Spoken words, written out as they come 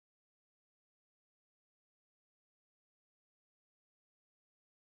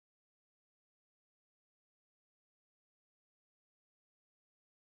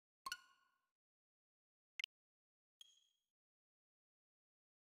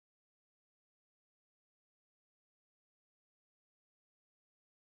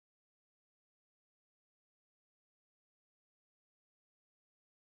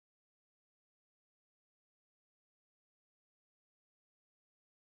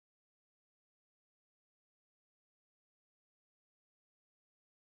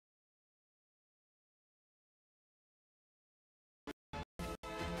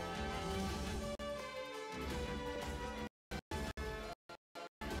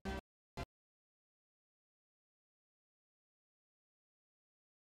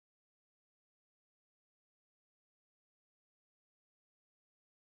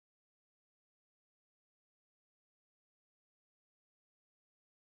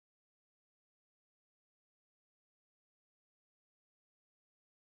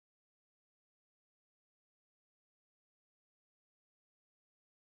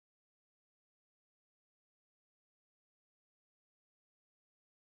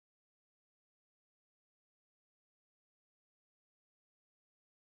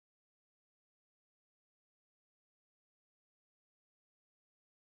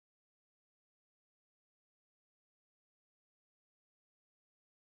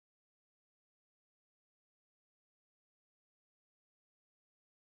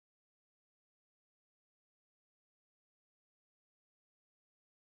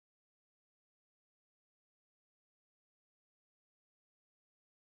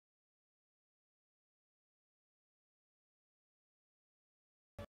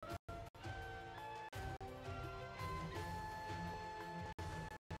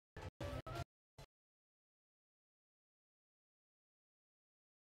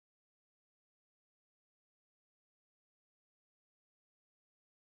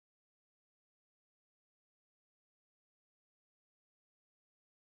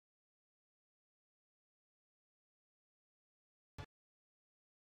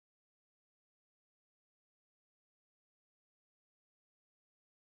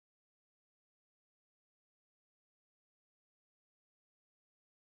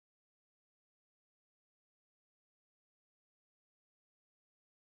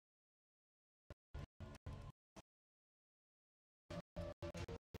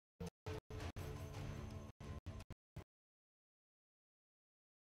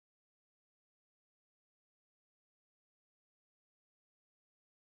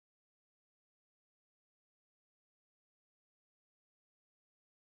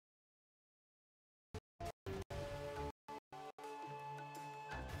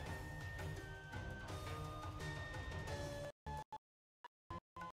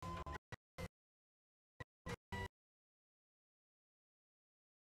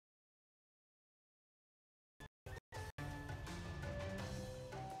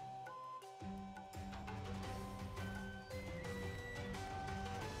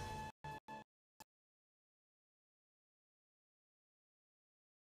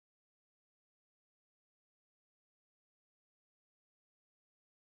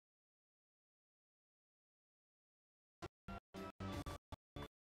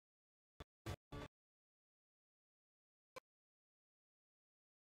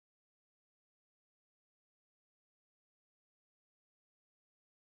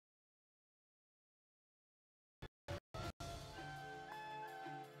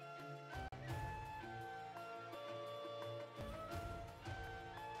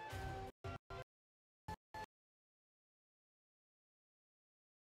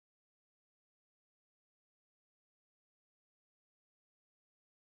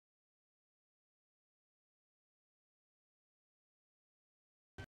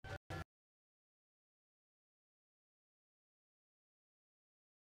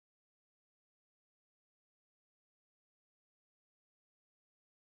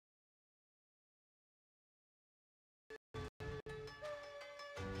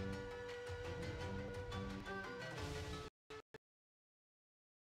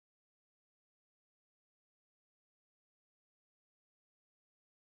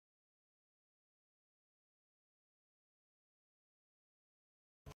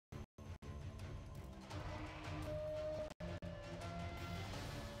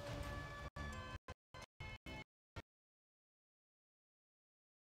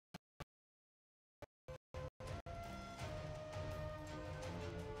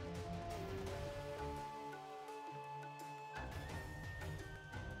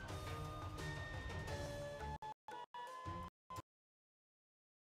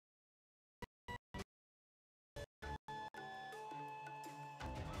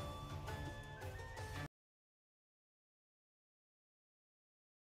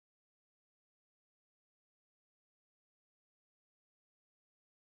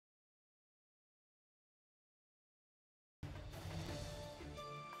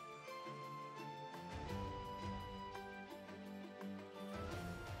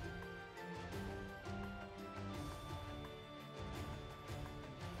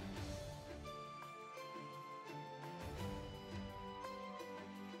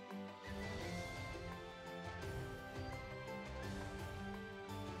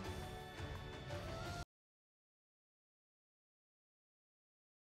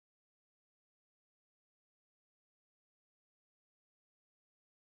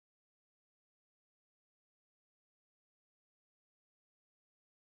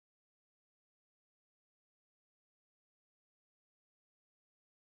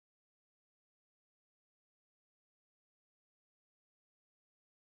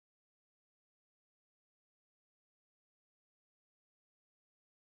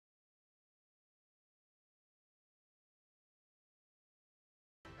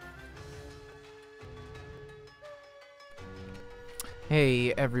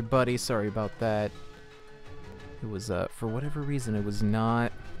Hey everybody, sorry about that. It was for whatever reason it was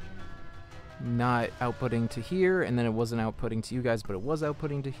not outputting to here, and then it wasn't outputting to you guys, but it was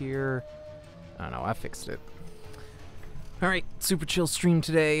outputting to here. I don't know, I fixed it. Alright, super chill stream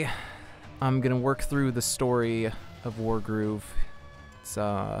today. I'm gonna work through the story of Wargroove. It's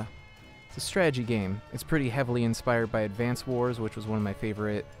a strategy game. It's pretty heavily inspired by Advance Wars, which was one of my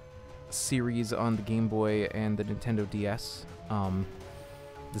favorite series on the Game Boy and the Nintendo DS.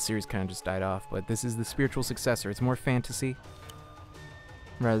 The series kind of just died off, but this is the spiritual successor. It's more fantasy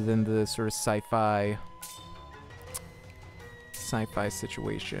rather than the sort of sci-fi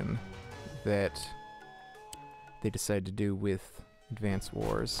situation that they decided to do with Advance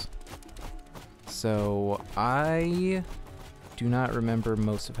Wars. So I do not remember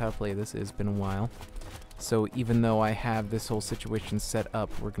most of how to play this. It's been a while. So even though I have this whole situation set up,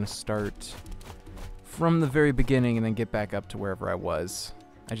 we're going to start from the very beginning and then get back up to wherever I was.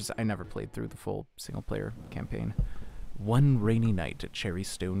 I never played through the full single-player campaign. One rainy night at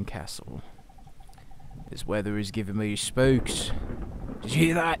Cherrystone Castle. This weather is giving me spooks. Did you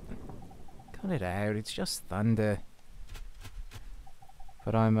hear that? Cut it out, it's just thunder.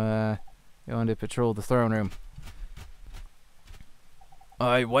 But I'm going to patrol the throne room.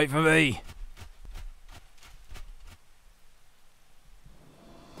 Aye, wait for me!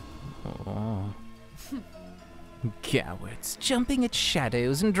 Oh. Cowards, jumping at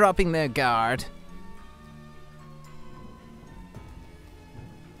shadows and dropping their guard.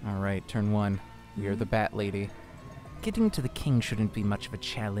 Alright, turn one. You're the Bat Lady. Getting to the king shouldn't be much of a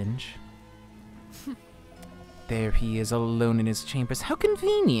challenge. There he is, all alone in his chambers. How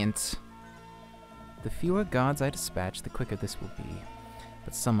convenient! The fewer guards I dispatch, the quicker this will be.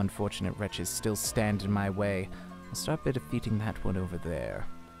 But some unfortunate wretches still stand in my way. I'll start by defeating that one over there.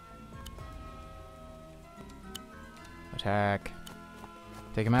 Attack.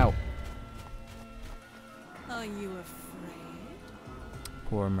 Take him out. Are you afraid?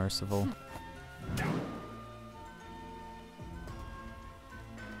 Poor Merciful.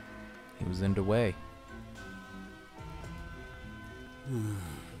 He was underway.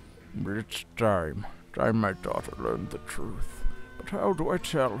 It's time. Time my daughter learned the truth. But how do I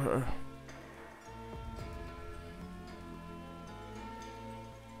tell her?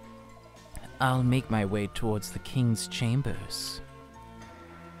 I'll make my way towards the king's chambers.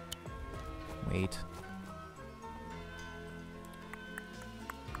 Wait.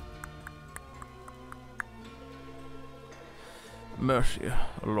 Mercia,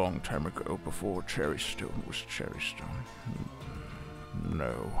 a long time ago, before Cherrystone was Cherrystone.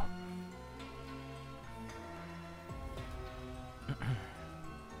 No.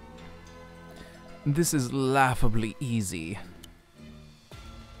 This is laughably easy.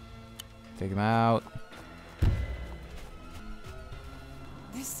 Take him out.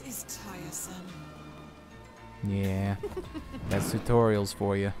 This is tiresome. Yeah, that's tutorials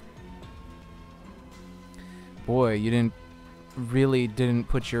for you. Boy, you didn't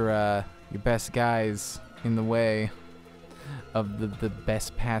put your best guys in the way of the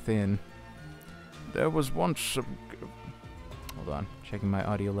best path in. There was once a... Hold on, checking my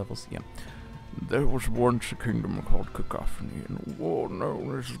audio levels. Yeah. There was once a kingdom called Cacophony, and a war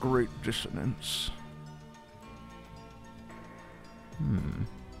known as Great Dissonance.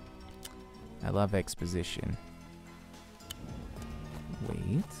 I love exposition.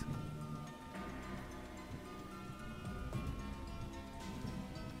 Wait.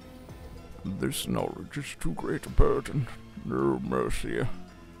 This knowledge is too great a burden. No, Mercia.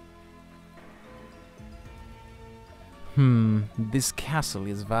 This castle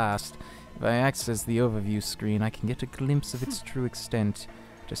is vast. If I access the overview screen, I can get a glimpse of its true extent.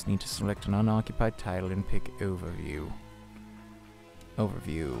 Just need to select an unoccupied tile and pick Overview.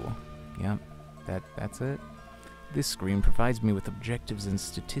 Overview. Yep, that's it. This screen provides me with objectives and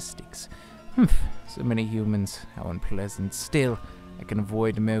statistics. So many humans, how unpleasant. Still, I can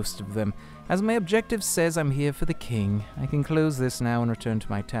avoid most of them. As my objective says, I'm here for the king. I can close this now and return to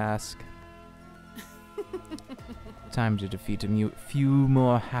my task. Time to defeat a few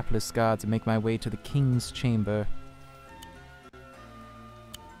more hapless guards and make my way to the king's chamber.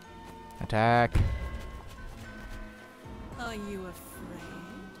 Attack. Are you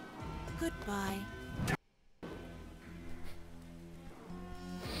afraid? Goodbye.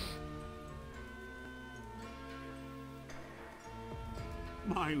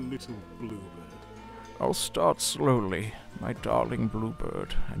 My little bluebird. I'll start slowly. My darling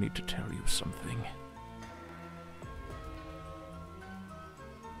bluebird, I need to tell you something.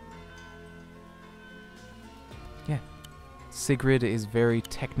 Yeah. Sigrid is very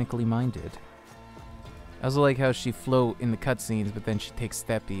technically minded. I also like how she float in the cutscenes, but then she takes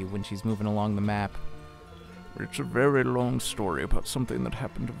steppy when she's moving along the map. It's a very long story about something that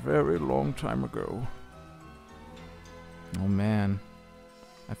happened a very long time ago. Oh man,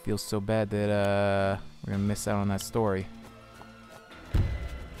 I feel so bad that we're gonna miss out on that story.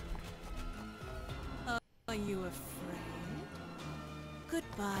 Are you afraid?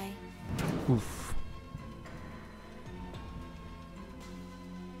 Goodbye. Oof.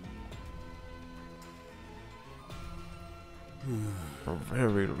 A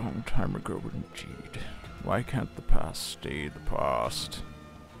very long time ago indeed. Why can't the past stay the past?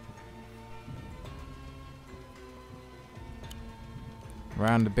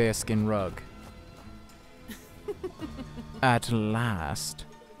 Round the bearskin rug. At last.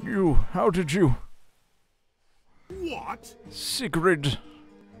 You, how did you? What? Sigrid!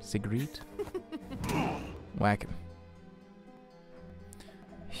 Sigrid? Whack him.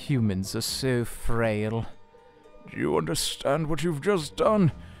 Humans are so frail. Do you understand what you've just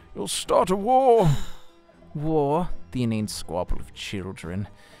done? You'll start a war! War? The inane squabble of children.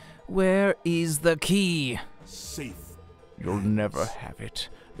 Where is the key? Safe. You'll never have it.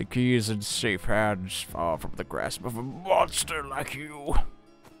 The key is in safe hands, far from the grasp of a monster like you.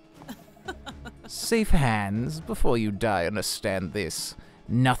 Safe hands. Before you die, understand this.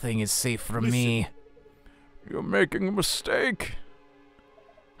 Nothing is safe from me. You're making a mistake.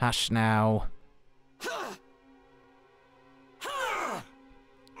 Hush now.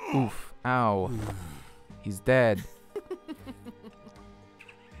 Oof. Ow. He's dead.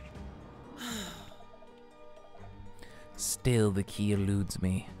 Still, the key eludes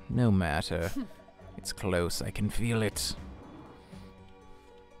me. No matter. It's close. I can feel it.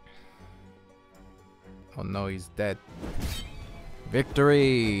 Oh no, he's dead.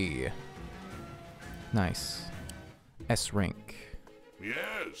 Victory! Nice. S rank.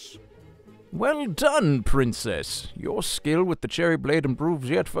 Yes. Well done, Princess. Your skill with the cherry blade improves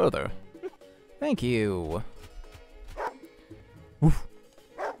yet further. Thank you. Oof.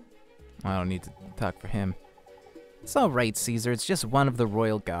 I don't need to talk for him. It's alright, Caesar. It's just one of the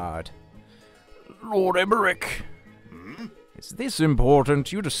royal guard. Lord Emmerich. Is this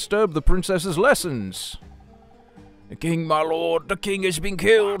important? You disturb the princess's lessons. The king, my lord, the king has been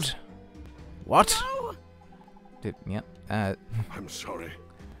killed. What? Yep. I'm sorry.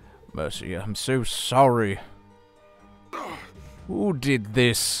 Mercy, I'm so sorry. Who did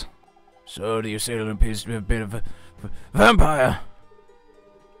this? So the assailant appears to be a bit of a vampire.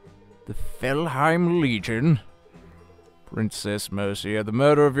 The Felheim Legion? Princess Mercia, the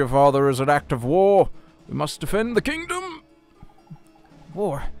murder of your father is an act of war. We must defend the kingdom.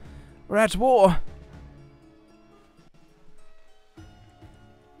 War. We're at war.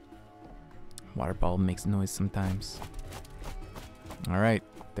 Water ball makes noise sometimes. Alright,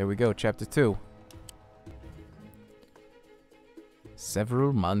 there we go, chapter 2.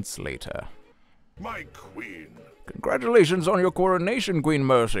 Several months later. My queen. Congratulations on your coronation, Queen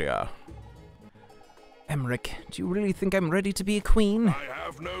Mercia. Emmerich, do you really think I'm ready to be a queen? I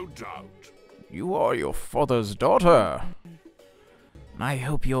have no doubt. You are your father's daughter. I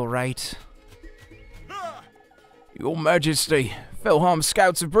hope you're right. Your Majesty, Felheim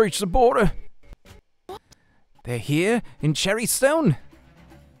scouts have breached the border. They're here in Cherrystone?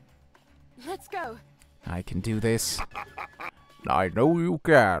 Let's go. I can do this. I know you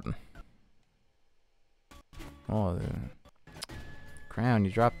can. Oh, the crown,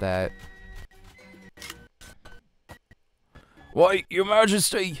 you dropped that. Wait, Your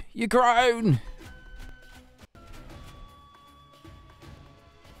Majesty, your crown!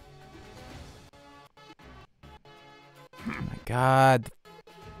 Oh my god.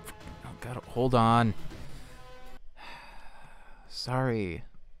 Oh god, hold on. Sorry.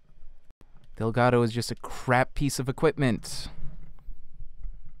 Delgado is just a crap piece of equipment.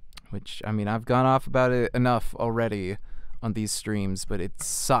 Which, I mean, I've gone off about it enough already on these streams, but it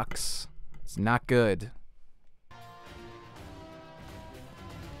sucks. It's not good.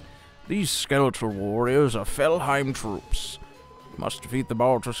 These skeletal warriors are Felheim troops. We must defeat them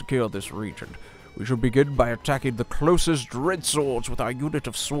all to secure this region. We shall begin by attacking the closest dread swords with our unit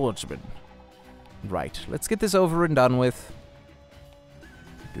of swordsmen. Right, let's get this over and done with.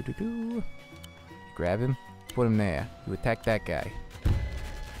 Doo-doo-doo. Grab him, put him there. You attack that guy.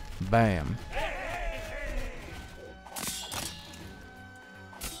 Bam.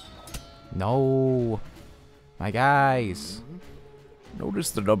 No. My guys.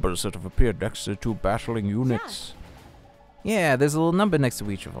 Notice the numbers that have appeared next to the two battling units. Yeah, there's a little number next to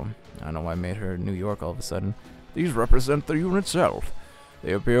each of them. I don't know why I made her New York all of a sudden. These represent the unit's health.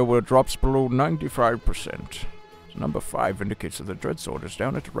 They appear where it drops below 95%. Number 5 indicates that the Dreadsword is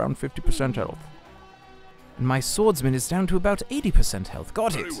down at around 50% health. And my swordsman is down to about 80% health.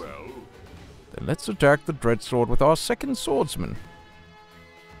 Got it! Very well. Then let's attack the Dreadsword with our second swordsman.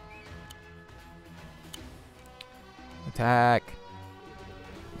 Attack.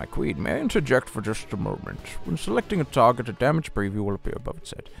 My queen, may I interject for just a moment? When selecting a target, a damage preview will appear above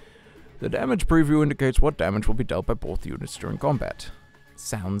its head. The damage preview indicates what damage will be dealt by both units during combat.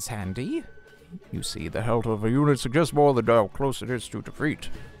 Sounds handy. You see, the health of a unit suggests more than how close it is to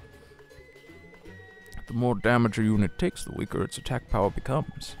defeat. The more damage a unit takes, the weaker its attack power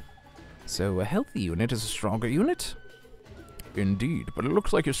becomes. So a healthy unit is a stronger unit? Indeed, but it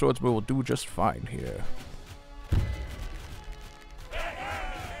looks like your swordsman will do just fine here.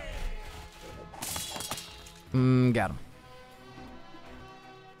 Got him.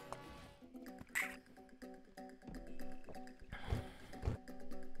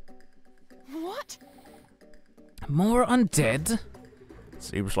 What? More undead?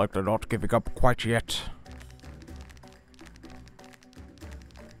 Seems like they're not giving up quite yet.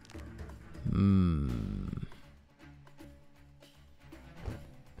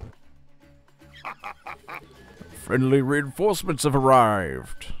 Friendly reinforcements have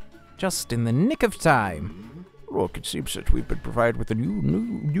arrived. Just in the nick of time. Look, it seems that we've been provided with a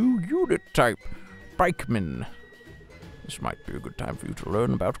new unit type, Pikemen. This might be a good time for you to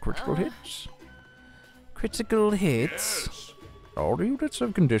learn about critical hits. Critical hits? Yes. All units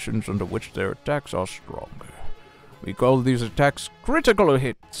have conditions under which their attacks are stronger. We call these attacks critical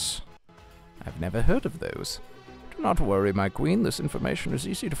hits. I've never heard of those. Do not worry, my queen. This information is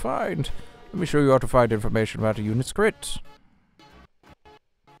easy to find. Let me show you how to find information about a unit's crit.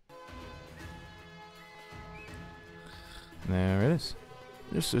 There it is.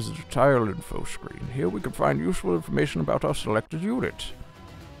 This is the tile info screen. Here we can find useful information about our selected unit.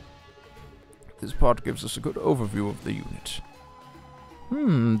 This part gives us a good overview of the unit.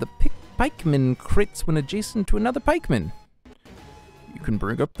 The pikeman crits when adjacent to another pikeman. You can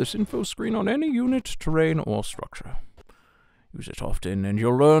bring up this info screen on any unit, terrain, or structure. Use it often and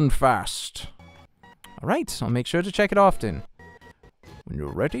you'll learn fast. Alright, I'll make sure to check it often. When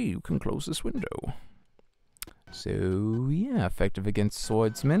you're ready, you can close this window. So, yeah, effective against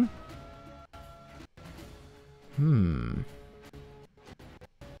swordsmen.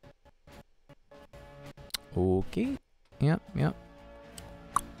 Okay. Yep.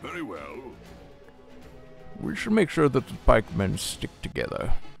 Very well. We should make sure that the pikemen stick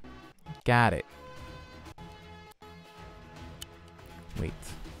together. Got it. Wait.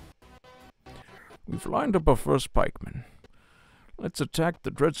 We've lined up our first pikeman. Let's attack the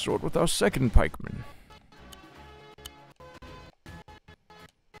Dreadsword with our second pikeman.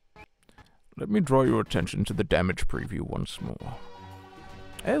 Let me draw your attention to the damage preview once more.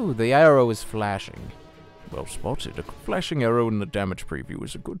 Oh, the arrow is flashing. Well spotted. A flashing arrow in the damage preview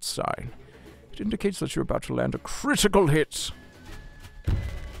is a good sign. It indicates that you're about to land a critical hit.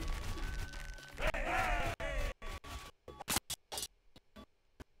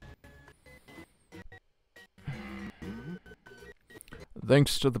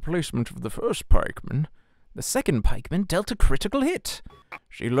 Thanks to the placement of the first pikeman, The second pikeman dealt a critical hit.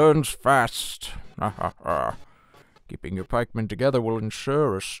 she learns fast. Ha ha ha. Keeping your pikemen together will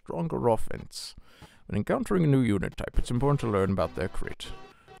ensure a stronger offense. When encountering a new unit type, it's important to learn about their crit.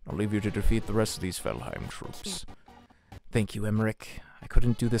 I'll leave you to defeat the rest of these Felheim troops. Thank you, Emmerich. I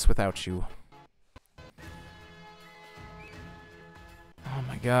couldn't do this without you. Oh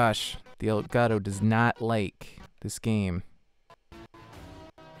my gosh. The Elgato does not like this game.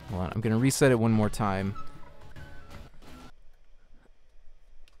 Hold on, I'm gonna reset it one more time.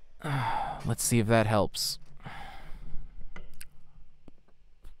 Let's see if that helps.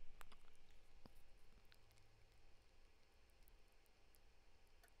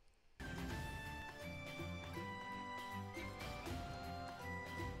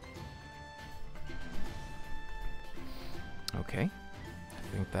 Okay.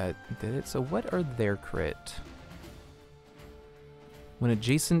 I think that did it. So what are their crit? When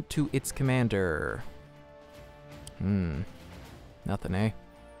adjacent to its commander. Nothing, eh?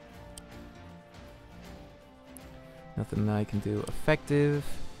 Nothing that I can do. Effective.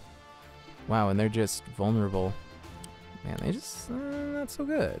 Wow, and they're just vulnerable. Man, they just not so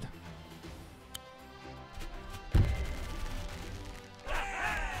good.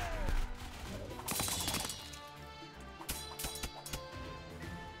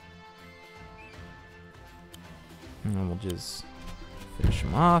 And we'll just finish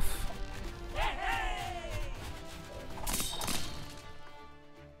him off.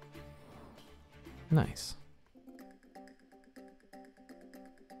 Nice.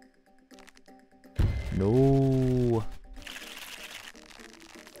 No.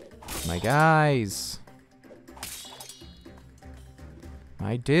 My guys.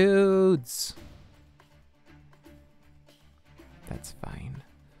 My dudes! That's fine.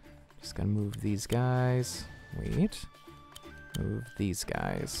 Just gonna move these guys. Wait. Move these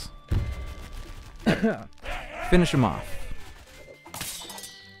guys. Finish them off.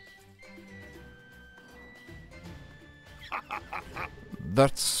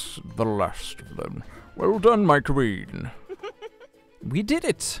 That's the last of them. Well done, my queen. We did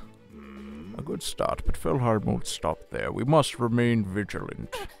it! A good start, but Felheim won't stop there. We must remain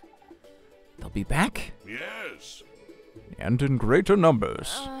vigilant. They'll be back? Yes. And in greater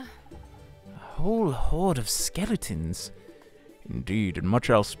numbers. A whole horde of skeletons. Indeed, and much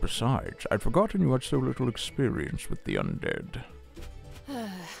else besides. I'd forgotten you had so little experience with the undead.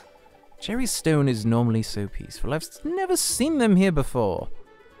 Cherrystone is normally so peaceful. I've never seen them here before.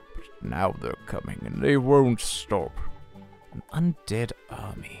 But now they're coming, and they won't stop. An undead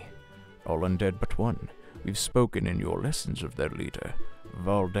army. All undead but one. We've spoken in your lessons of their leader,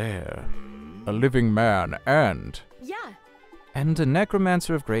 Valdair. A living man, and And a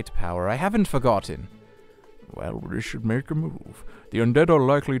necromancer of great power. I haven't forgotten. well, we should make a move. The undead are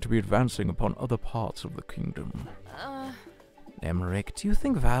likely to be advancing upon other parts of the kingdom. Emmerich, do you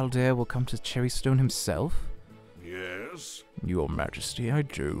think Valdair will come to Cherrystone himself? Yes. Your Majesty, I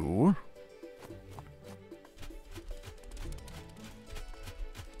do.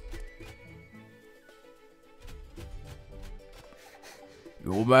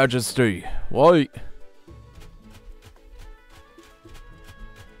 Your Majesty, why?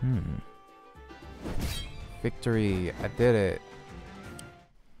 Victory, I did it.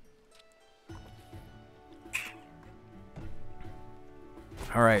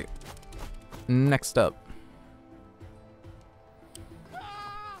 Alright. Next up.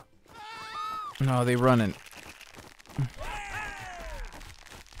 No, they running.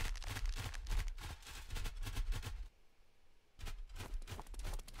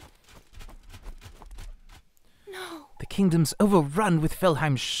 No. The kingdom's overrun with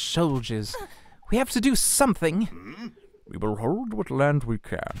Felheim soldiers. We have to do something. We will hold what land we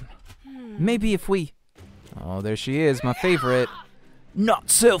can. Maybe if we... Oh, there she is, my favorite. Not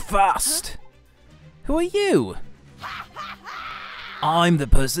so fast! Who are you? I'm the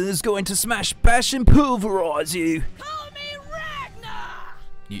person who's going to smash, bash, and pulverize you. Call me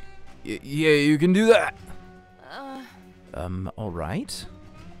Ragnar! Yeah, you can do that. Alright.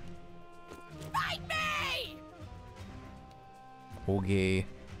 Fight me! Okay.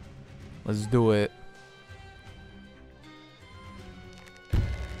 Let's do it.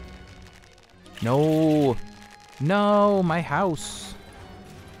 No! No, my house.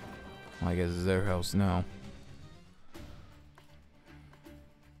 Well, I guess it's their house now.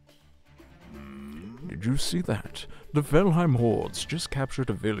 Did you see that? The Felheim hordes just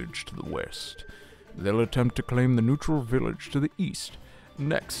captured a village to the west. They'll attempt to claim the neutral village to the east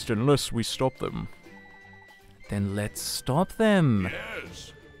next, unless we stop them. Then let's stop them.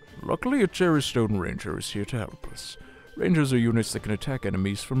 Yes. Luckily, a Cherrystone Ranger is here to help us. Rangers are units that can attack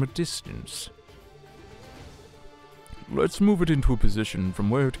enemies from a distance. Let's move it into a position from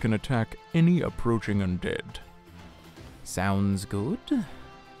where it can attack any approaching undead. Sounds good.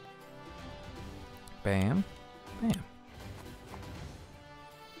 Bam. Bam.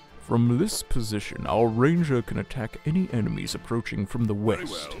 From this position, our ranger can attack any enemies approaching from the Very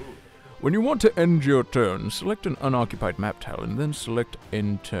west. well. When you want to end your turn, select an unoccupied map tile and then select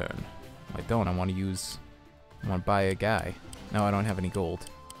End Turn. I don't. I want to buy a guy. No, I don't have any gold.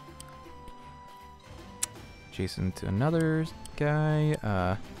 Jason to another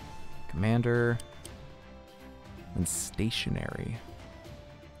guy. Commander. And stationary.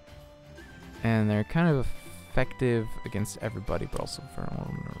 And they're kind of effective against everybody, but also for...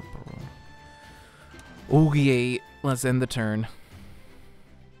 Okay, let's end the turn.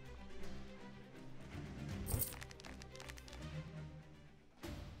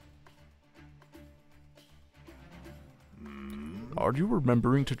 Are you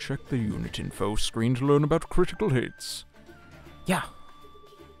remembering to check the unit info screen to learn about critical hits? Yeah.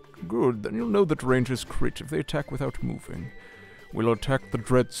 Good, then you'll know that rangers crit if they attack without moving. We'll attack the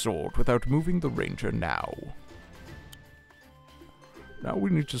Dread Sword without moving the ranger now. Now we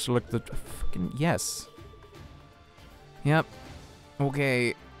need to select the... Fucking yes. Yep.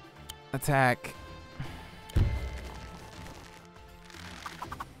 Okay. Attack.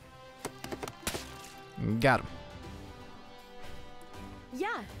 Got him.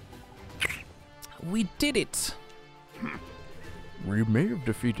 Yeah. We did it. We may have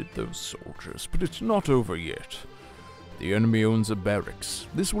defeated those soldiers, but it's not over yet. The enemy owns a barracks.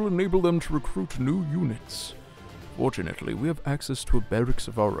 This will enable them to recruit new units. Fortunately, we have access to a barracks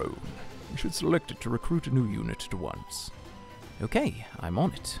of our own. We should select it to recruit a new unit at once. Okay, I'm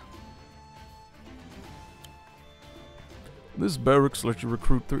on it. This barracks lets you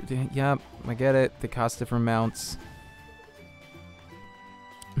recruit through. Yeah, I get it. They cost different amounts.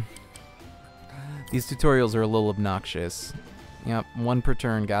 These tutorials are a little obnoxious. Yep, 1 per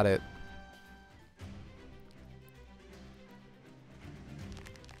turn, got it.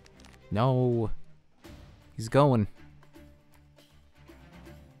 No. He's going.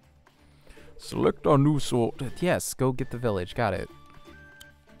 Select our new sort. Yes, go get the village, got it.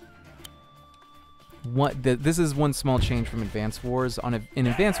 This is one small change from Advance Wars. In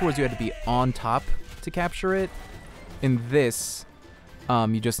Advance Wars, you had to be on top to capture it. In this,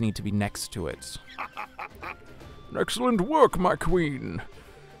 you just need to be next to it. Excellent work, my queen.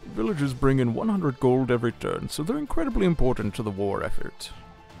 Villages bring in 100 gold every turn, so they're incredibly important to the war effort.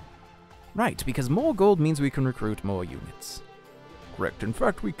 Right, because more gold means we can recruit more units. Correct. In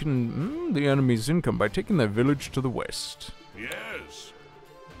fact, we can the enemy's income by taking their village to the west. Yes.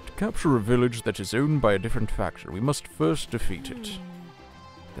 To capture a village that is owned by a different faction, we must first defeat it.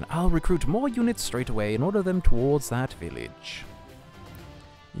 Then I'll recruit more units straight away and order them towards that village.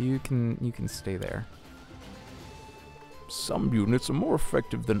 You can stay there. Some units are more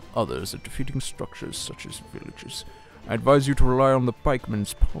effective than others at defeating structures such as villages. I advise you to rely on the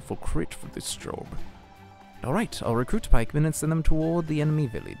pikemen's powerful crit for this job. Alright, I'll recruit pikemen and send them toward the enemy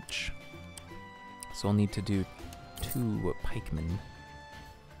village. So I'll need to do 2 pikemen.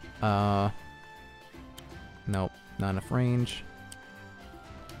 Nope, not enough range.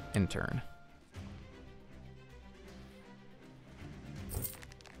 End turn.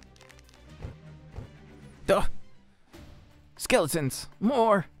 Duh! Skeletons!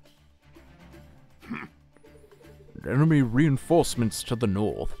 More! Enemy reinforcements to the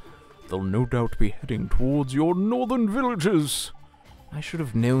north. They'll no doubt be heading towards your northern villages. I should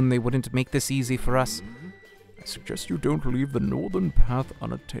have known they wouldn't make this easy for us. I suggest you don't leave the northern path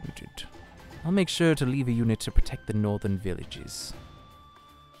unattended. I'll make sure to leave a unit to protect the northern villages.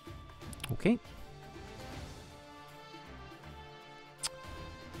 Okay.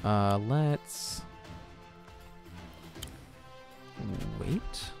 Let's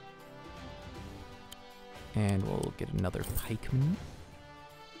wait. And we'll get another pikeman.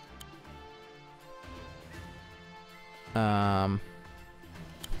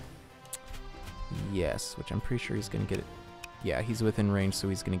 Yes, which I'm pretty sure he's gonna get it. Yeah, he's within range, so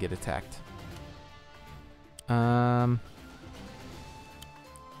he's gonna get attacked.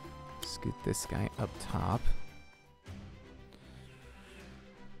 Scoot this guy up top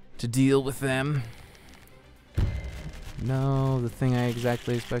to deal with them. No, the thing I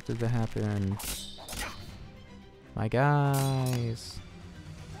exactly expected to happen. My guys.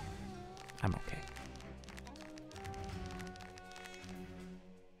 I'm okay.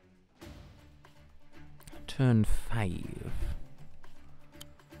 Turn 5.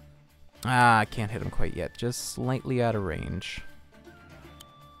 Ah, I can't hit him quite yet. Just slightly out of range.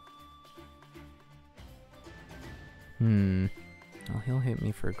 Well, he'll hit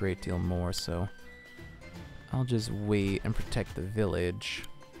me for a great deal more, so I'll just wait and protect the village.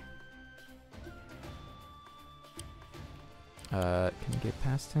 Can you get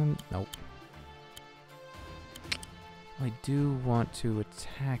past him? Nope. Well, I do want to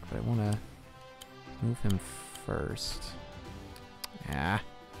attack, but I want to move him first. Ah.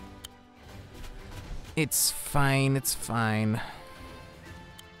 It's fine, it's fine.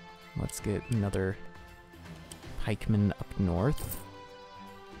 Let's get another pikeman up north.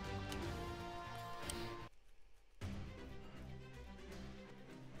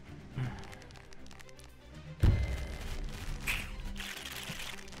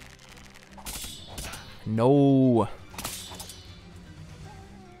 No.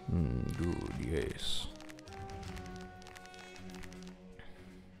 Good, yes.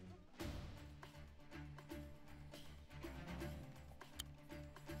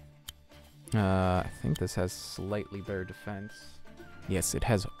 I think this has slightly better defense. Yes, it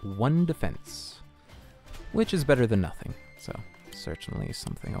has 1 defense, which is better than nothing. So, certainly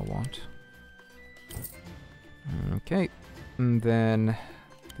something I'll want. Okay, and then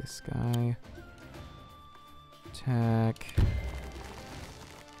this guy. Attack.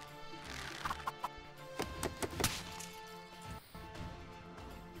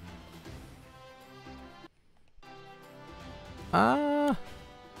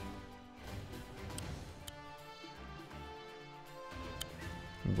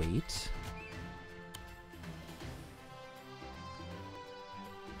 Wait.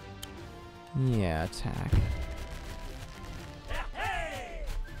 Yeah, attack.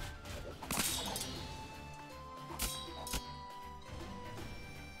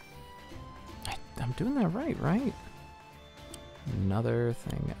 I'm doing that right? Another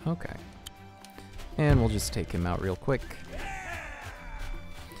thing. Okay. And we'll just take him out real quick.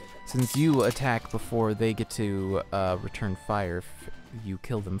 Since you attack before they get to return fire, if you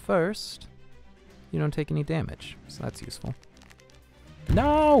kill them first, you don't take any damage. So that's useful.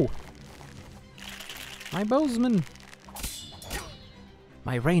 No! My bowsman!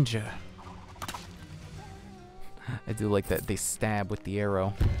 My ranger! I do like that they stab with the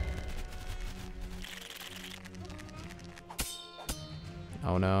arrow.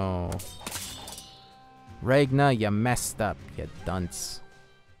 Oh no. Ragnar, you messed up, you dunce.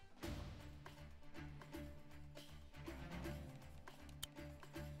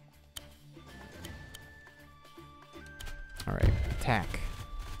 Alright, attack.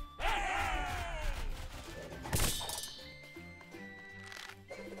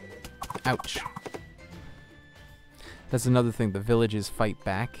 Ouch. That's another thing, the villages fight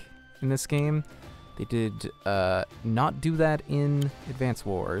back in this game. They did not do that in Advance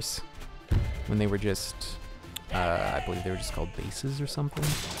Wars, when they were just, I believe they were just called bases or something.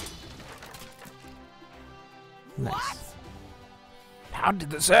 Nice. How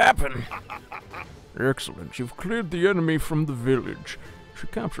did this happen? Excellent. You've cleared the enemy from the village. You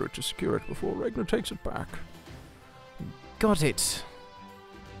should capture it to secure it before Ragnar takes it back. Got it.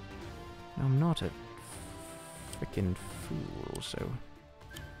 I'm not a frickin' fool, so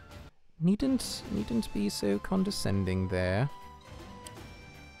needn't be so condescending there.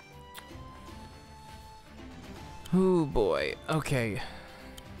 Oh boy. Okay.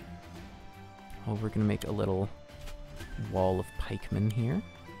 Well, we're gonna make a little wall of pikemen here.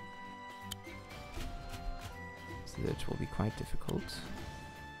 So that will be quite difficult.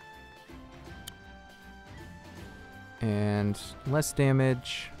 And less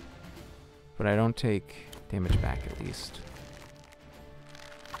damage, but I don't take damage back at least.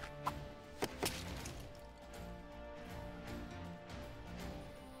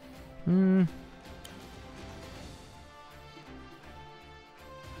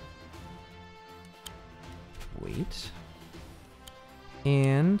 Wait.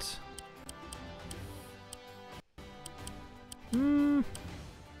 And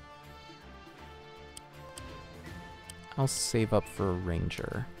I'll save up for a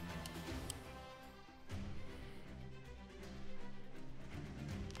ranger.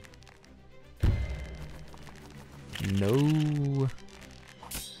 No.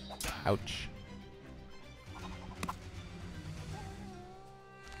 Ouch.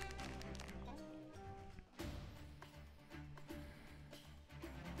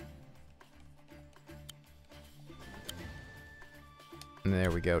 And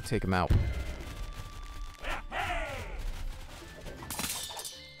there we go. Take him out.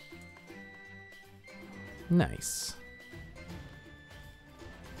 Nice.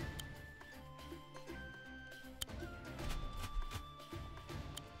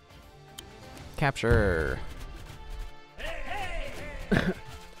 Capture.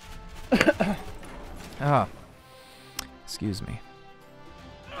 Ah. Excuse me.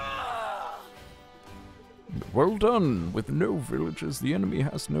 Well done. With no villages, the enemy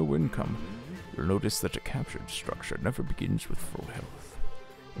has no income. You'll notice that a captured structure never begins with full health.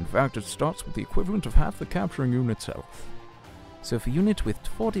 In fact, it starts with the equivalent of half the capturing unit's health. So if a unit with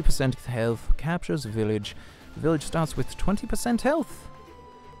 40% health captures a village, the village starts with 20% health.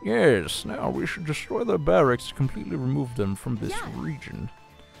 Yes, now we should destroy their barracks to completely remove them from this region.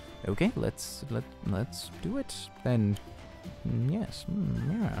 Okay, let's do it then. Yes,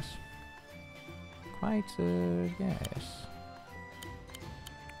 yes. Quite, yes.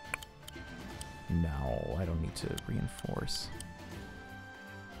 No, I don't need to reinforce.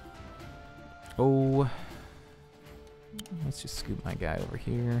 Oh, let's just scoop my guy over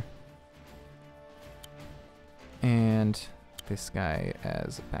here. And this guy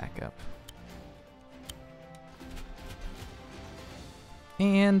as a backup.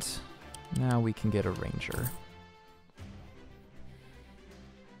 And now we can get a ranger.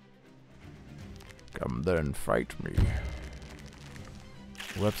 Come then, fight me.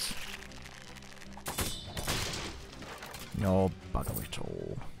 Whoops. No bugger at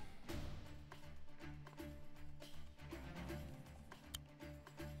all.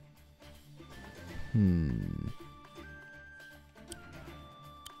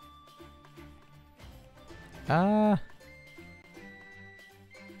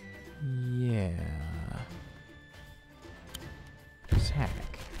 Yeah. Attack.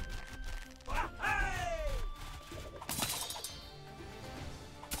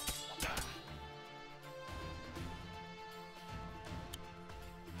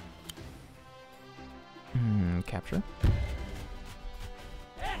 Capture.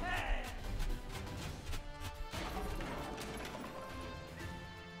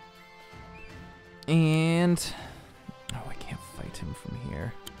 And... oh, I can't fight him from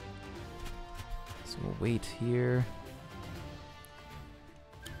here. So we'll wait here.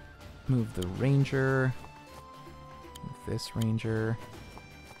 Move the ranger. Move this ranger.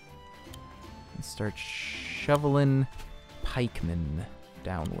 And start shoveling pikemen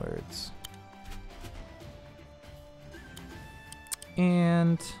downwards.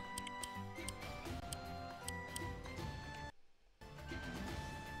 And...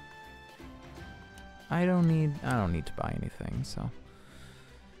 I don't need to buy anything, so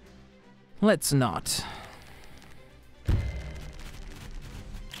let's not.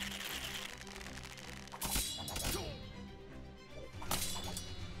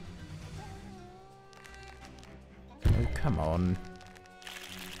 Oh, come on.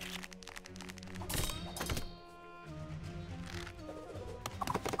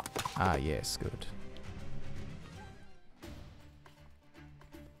 Ah, yes, good.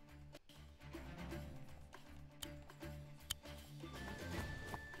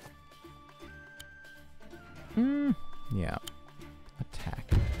 Yeah.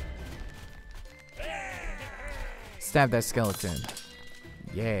 Attack. Stab that skeleton.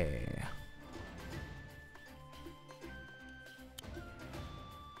 Yeah.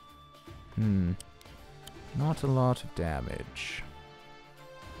 Not a lot of damage.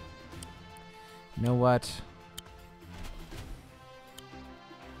 You know what?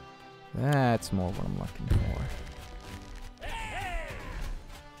 That's more what I'm looking for.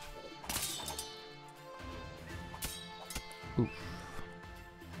 Oof.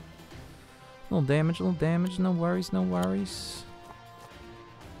 Little damage, no worries, no worries.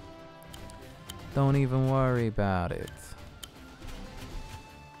 Don't even worry about it.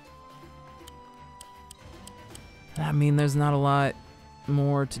 I mean, there's not a lot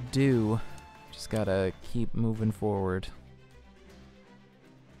more to do. Just gotta keep moving forward.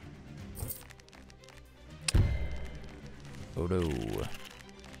 Oh no.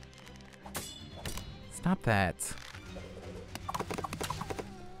 Stop that.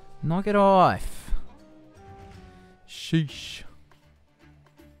 Knock it off. Sheesh.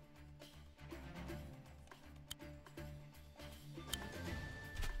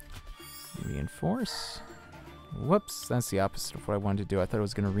 Reinforce. Whoops, that's the opposite of what I wanted to do. I thought I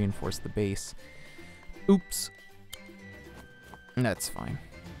was going to reinforce the base. Oops. That's fine.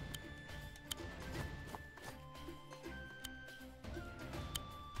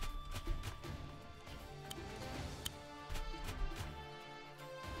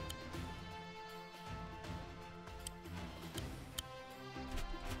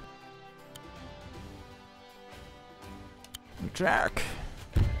 Jack!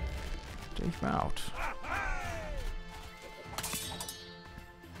 Take him out.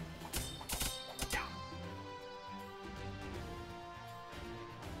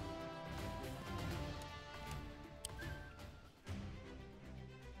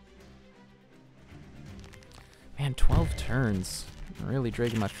 Man, 12 turns. I'm really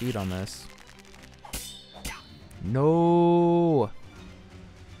dragging my feet on this. No!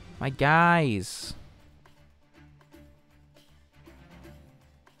 My guys!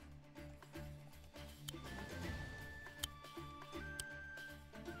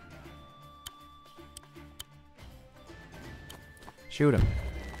 Shoot him.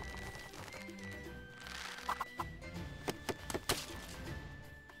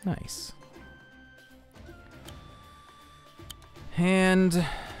 Nice. And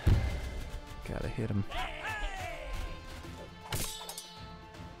gotta hit him.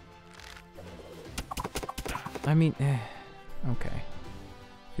 I mean, okay.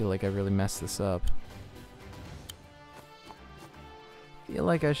 Feel like I really messed this up. Feel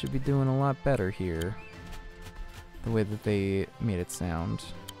like I should be doing a lot better here. The way that they made it sound.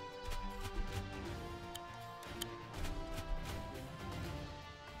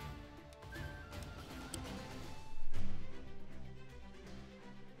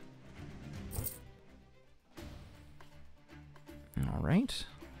 All right.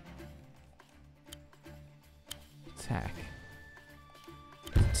 Attack.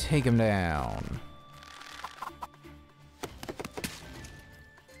 Take him down.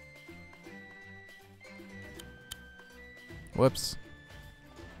 Whoops.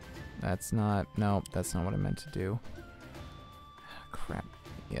 That's not... no, that's not what I meant to do. Crap.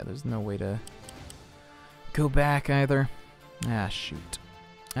 Yeah, there's no way to go back either. Ah, shoot.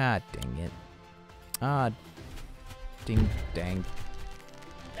 Ah, dang it. Ah, ding dang.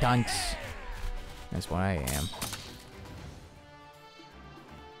 Dunce. That's what I am.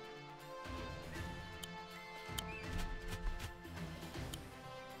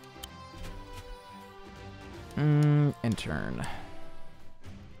 And turn.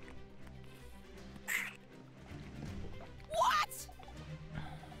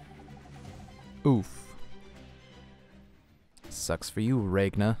 sucks for you,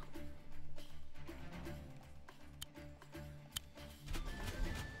 Ragna.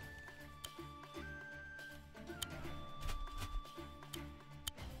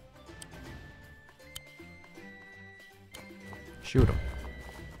 Shoot him.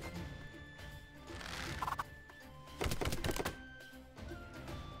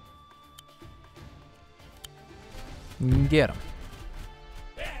 Get him.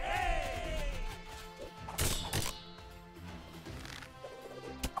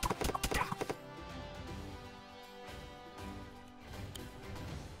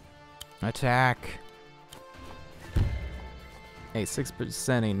 Attack. Hey,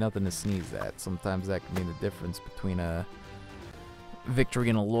 6% ain't nothing to sneeze at. Sometimes that can mean the difference between a victory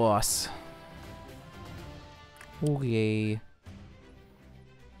and a loss. Oh, yay.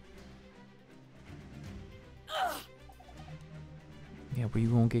 Yeah, where you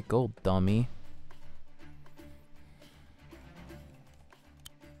gonna get gold, dummy?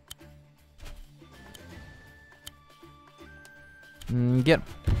 Get him.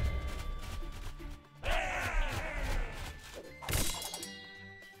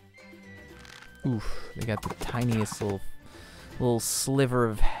 Oof, they got the tiniest little sliver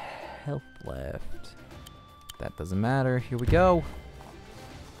of health left. That doesn't matter. Here we go.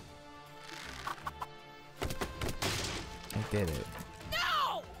 I did it.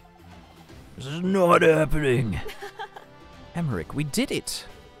 No! This is not happening. Emmerich, we did it.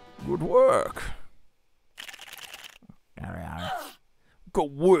 Good work. Go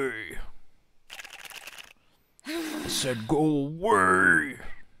away. I said go away.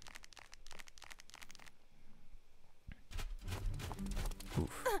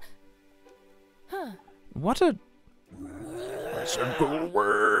 Oof. What a... I said go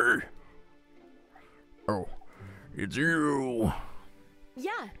away. Oh, it's you.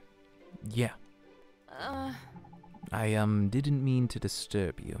 Yeah. Yeah. I, didn't mean to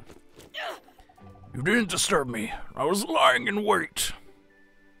disturb you. You didn't disturb me. I was lying in wait.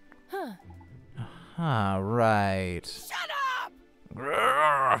 Huh. Ah, right. Shut up!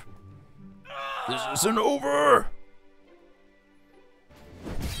 Grr. This isn't over.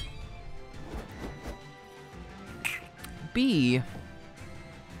 B. I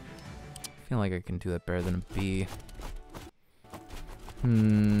feel like I can do that better than a B.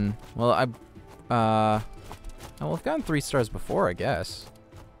 Well, well, I've gotten 3 stars before, I guess.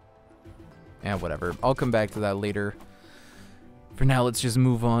 Yeah, whatever. I'll come back to that later. For now, let's just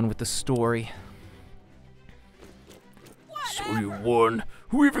move on with the story. So you won.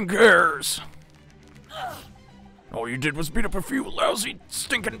 Who even cares? All you did was beat up a few lousy,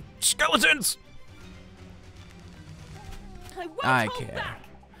 stinking skeletons. I care.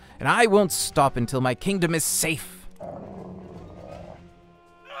 And I won't stop until my kingdom is safe.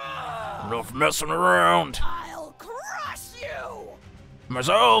 Enough messing around. I'll crush you!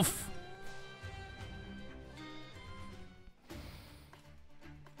 Myself.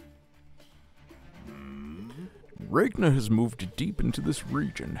 Ragna has moved deep into this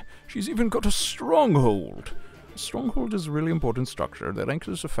region. She's even got a stronghold. A stronghold is a really important structure that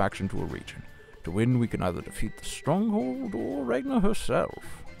anchors a faction to a region. To win, we can either defeat the stronghold or Ragna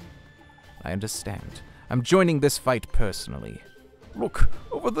herself. I understand. I'm joining this fight personally. Look,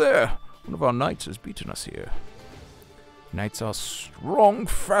 over there. One of our knights has beaten us here. Knights are strong,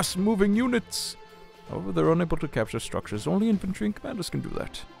 fast-moving units. However, they're unable to capture structures. Only infantry and commanders can do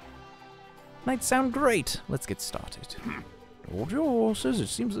that. Knights sound great. Let's get started. Hold your horses. It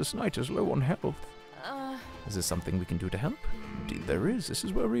seems this knight is low on health. Is this something we can do to help? Indeed there is. This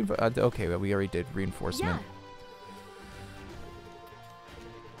is where okay, well, we already did reinforcement.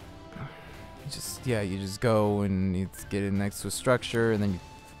 Yeah. You just go and you get in next to a structure, and then you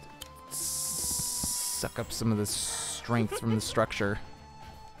suck up some of the strength from the structure.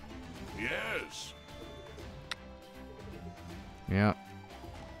 Yes. Yeah.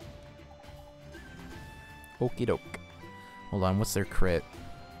 Okie doke. Hold on, what's their crit?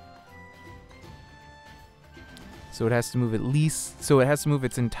 So it has to move at least... So it has to move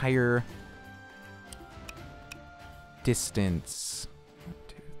its entire distance. 1,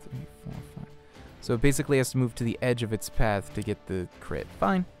 2, 3, 4, 5. So it basically has to move to the edge of its path to get the crit.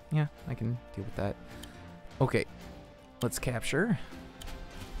 Fine. Yeah, I can deal with that. Okay. Let's capture.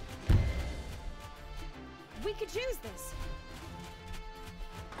 We could use this.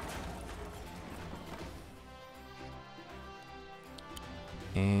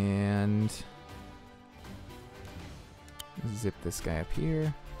 And... zip this guy up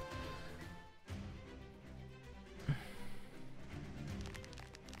here.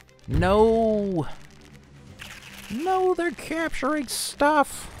 No! No, they're capturing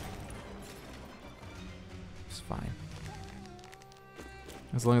stuff! It's fine.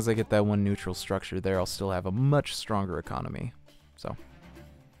 As long as I get that one neutral structure there, I'll still have a much stronger economy. So.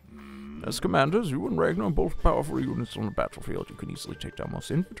 As commanders, you and Ragnar are both powerful units on the battlefield. You can easily take down most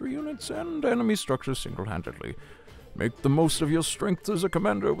infantry units and enemy structures single-handedly. Make the most of your strength as a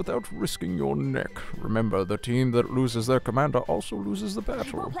commander without risking your neck. Remember, the team that loses their commander also loses the I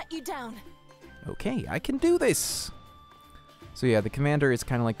battle. won't let you down. Okay, I can do this! So yeah, the commander is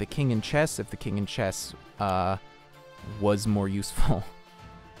kind of like the king in chess, if the king in chess, was more useful.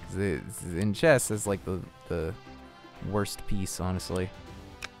 'Cause in chess, it's like the worst piece, honestly.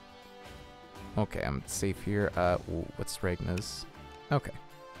 Okay, I'm safe here. What's Ragnar's? Okay.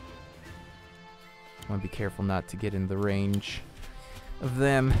 I want to be careful not to get in the range of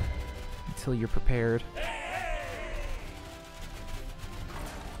them until you're prepared.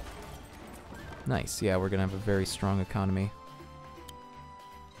 Nice, yeah, we're gonna have a very strong economy.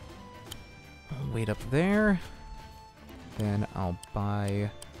 I'll wait up there. Then I'll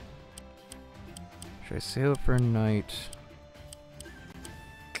buy... Should I sail up for a night?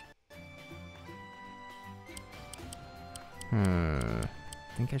 I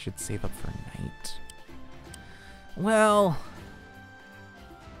think I should save up for a night. Well...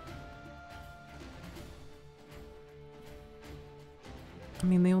 I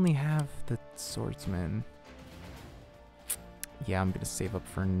mean, they only have the swordsman. Yeah, I'm gonna save up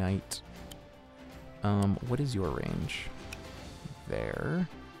for a night. What is your range? There.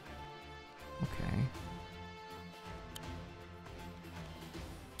 Okay.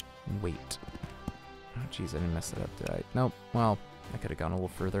 Wait. Oh, jeez, I didn't mess that up, did I? Nope. Well, I could have gone a little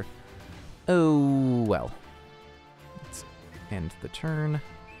further. Oh, well. Let's end the turn.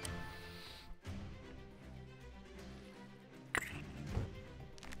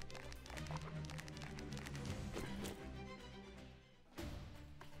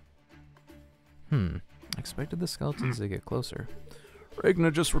 I expected the skeletons to get closer.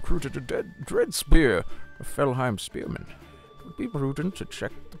 Ragnar just recruited a dread spear, a Felheim spearman. It would be prudent to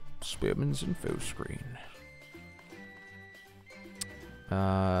check the spearman's info screen.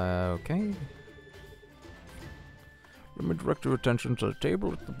 Okay. Let me direct your attention to the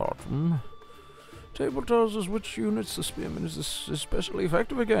table at the bottom. Table tells us which units the spearman is especially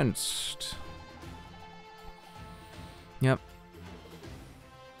effective against. Yep.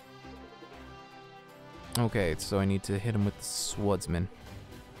 Okay, so I need to hit him with the swordsman.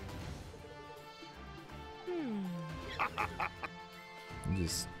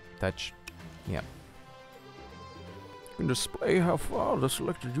 Just touch. Yep. You can display how far the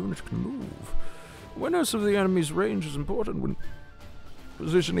selected unit can move. Awareness of the enemy's range is important when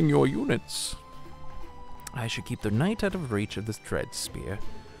positioning your units. I should keep the knight out of reach of this dread spear.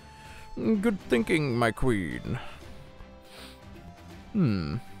 Good thinking, my queen.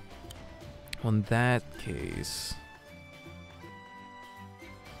 Well, in that case...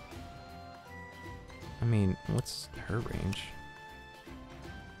 I mean, what's her range?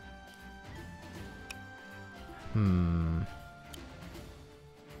 I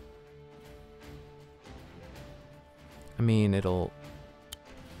mean, it'll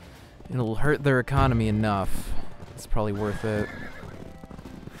hurt their economy enough. It's probably worth it.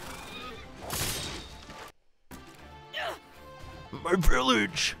 My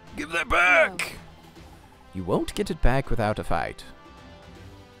village! Give that back! You won't get it back without a fight.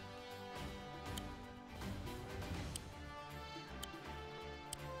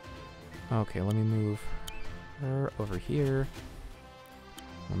 Okay, let me move her over here.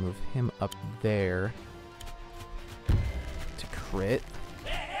 I'll move him up there to crit.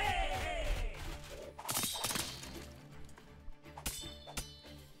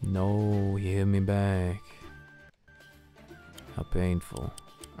 No, he hit me back. How painful.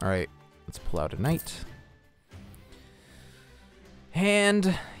 Alright, let's pull out a knight.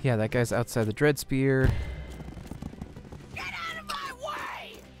 And, yeah, that guy's outside the dread spear. Get out of my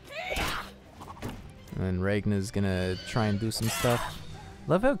way! And then Ragnar's gonna try and do some stuff.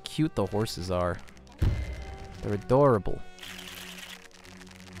 Love how cute the horses are. They're adorable.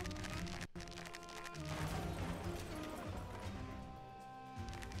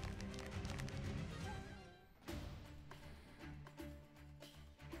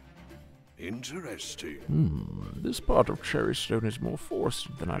 Interesting. This part of Cherrystone is more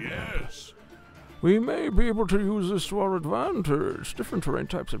forested than I remember. Yes. We may be able to use this to our advantage. Different terrain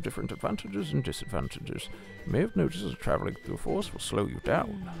types have different advantages and disadvantages. You may have noticed that traveling through a forest will slow you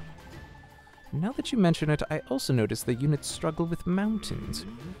down. Now that you mention it, I also noticed that units struggle with mountains.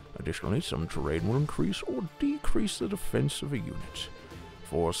 Additionally, some terrain will increase or decrease the defense of a unit.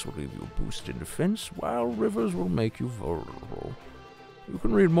 Forests will give you a boost in defense, while rivers will make you vulnerable. You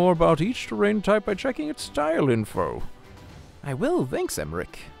can read more about each terrain type by checking its style info. I will, thanks,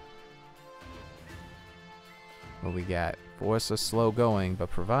 Emmerich. What we got? Force us slow going, but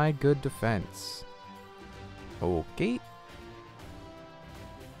provide good defense. Okay.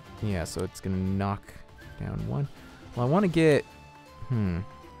 Yeah, so it's gonna knock down one. Well, I want to get...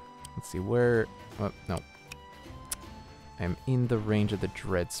 Let's see, where... Oh, no. I'm in the range of the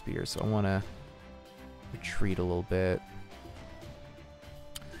Dread Spear, so I want to retreat a little bit.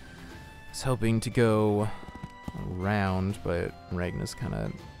 I was hoping to go around, but Ragna's kind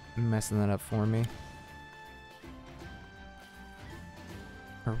of messing that up for me.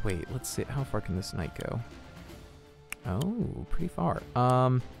 Or wait, let's see, how far can this knight go? Oh, pretty far.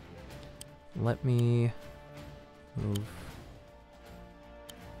 Let me move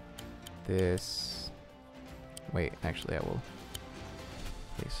this. Wait, actually I will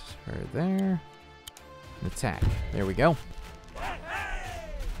place her there. And attack. There we go.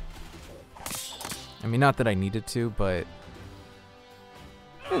 I mean, not that I needed to, but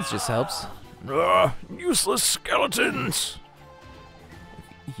it just helps. Useless skeletons!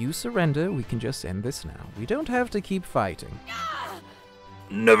 If you surrender, we can just end this now. We don't have to keep fighting.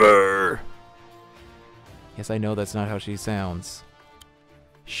 Never! Yes, I know that's not how she sounds.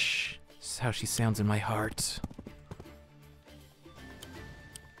 Shh. This is how she sounds in my heart.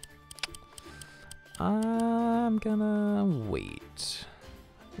 I'm gonna wait.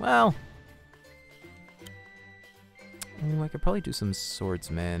 Well... I could probably do some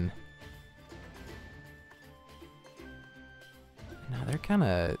swordsmen. No, they're kind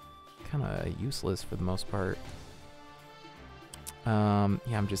of useless for the most part. Yeah,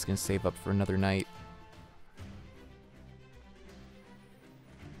 I'm just gonna save up for another night.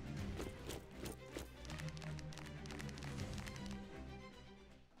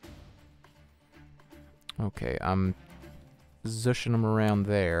 Okay, I'm zushing them around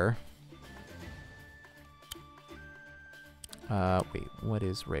there. Wait, what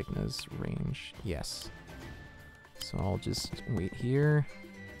is Ragna's range? Yes. So I'll just wait here.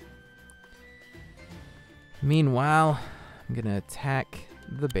 Meanwhile, I'm gonna attack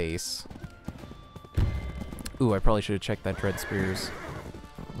the base. Ooh, I probably should have checked that Dread Spear's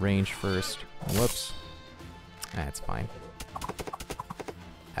range first. Whoops. That's fine.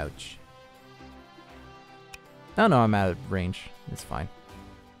 Ouch. Oh no, I'm out of range. It's fine.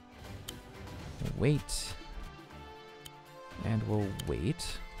 Wait. And we'll wait.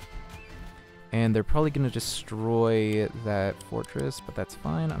 And they're probably going to destroy that fortress, but that's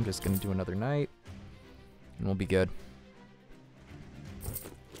fine. I'm just going to do another knight, and we'll be good.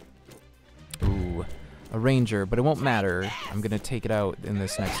 Ooh, a ranger, but it won't matter. I'm going to take it out in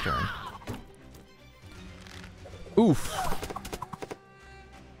this next turn. Oof.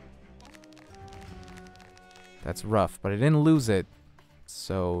 That's rough, but I didn't lose it,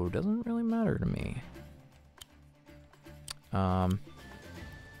 so it doesn't really matter to me.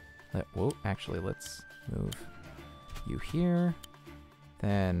 Whoa, actually, let's move you here,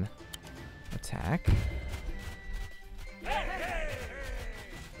 then attack.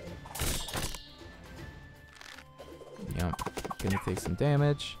 Yep, gonna take some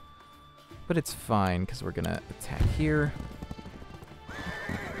damage, but it's fine because we're gonna attack here.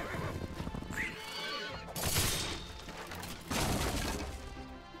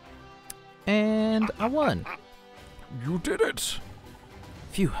 And I won. You did it!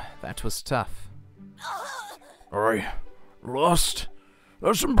 Phew, that was tough. I lost?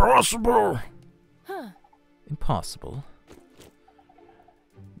 That's impossible! Impossible.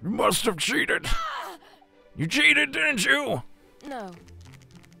 You must have cheated! You cheated, didn't you? No.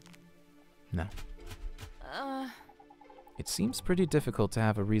 No. It seems pretty difficult to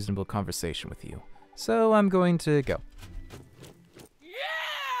have a reasonable conversation with you, so I'm going to go.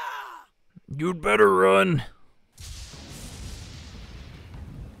 You'd better run.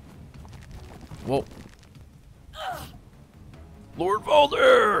 Whoa. Lord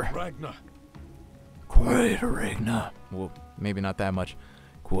Valder! Ragnar. Quiet, Ragnar. Well, maybe not that much.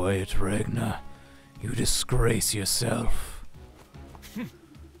 Quiet, Ragnar. You disgrace yourself.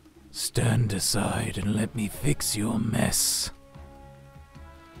 Stand aside and let me fix your mess.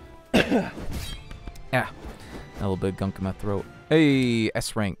 Ah, a little bit of gunk in my throat. Hey,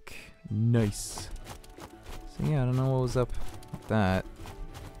 S rank. Nice. So yeah, I don't know what was up with that.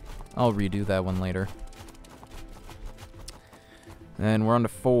 I'll redo that one later. Then we're on to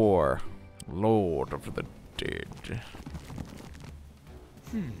 4. Lord of the Dead.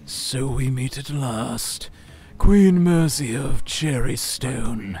 So we meet at last. Queen Mercia of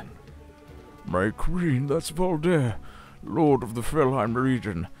Cherrystone. My queen, that's Valder, Lord of the Felheim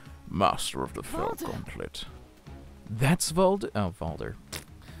region, Master of the Fell Valder. Gauntlet. That's Valder? Oh, Valder.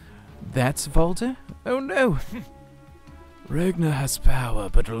 That's Valder? Oh no! Ragnar has power,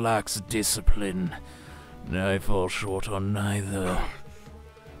 but lacks discipline. I fall short on neither.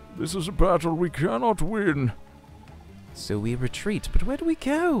 This is a battle we cannot win. So we retreat, but where do we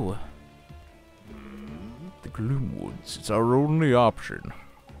go? The Gloomwoods, it's our only option.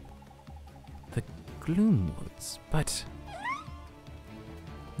 The Gloomwoods, but...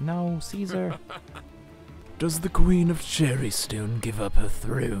 No, Caesar. Does the Queen of Cherrystone give up her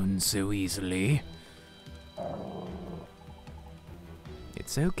throne so easily?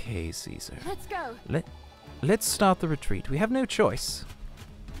 It's okay, Caesar. Let's go. Let's start the retreat. We have no choice.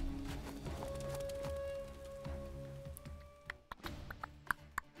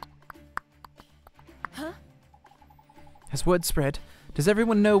 Huh? Has word spread? Does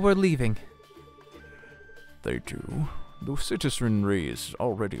everyone know we're leaving? They do. The citizenry is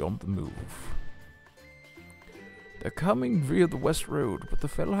already on the move. They're coming via the West Road, but the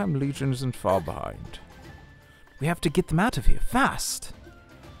Felheim Legion isn't far behind. We have to get them out of here, fast!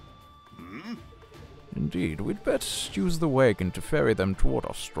 Indeed, we'd best use the wagon to ferry them toward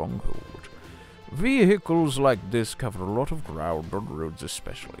our stronghold. Vehicles like this cover a lot of ground, on roads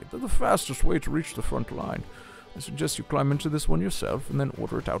especially. They're the fastest way to reach the front line. I suggest you climb into this one yourself and then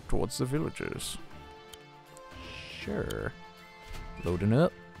order it out towards the villages. Sure. Loading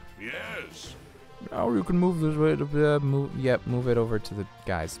up. Yes. Now you can move this way to Move it over to the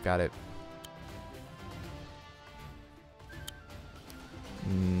guys. Got it.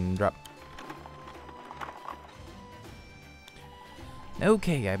 Drop.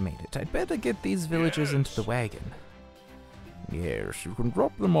 Okay, I made it. I'd better get these villagers into the wagon. Yes, you can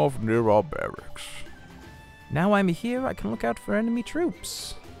drop them off near our barracks. Now I'm here, I can look out for enemy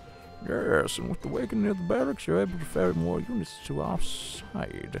troops. Yes, and with the wagon near the barracks, you're able to ferry more units to our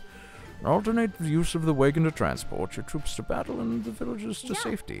side. Alternate the use of the wagon to transport your troops to battle and the villagers to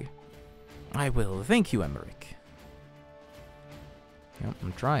safety. I will. Thank you, Emmerich. Yep,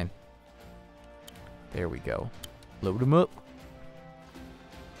 I'm trying. There we go. Load them up.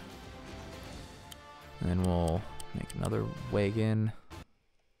 And then we'll make another wagon.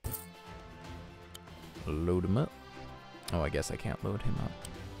 Load him up. Oh, I guess I can't load him up.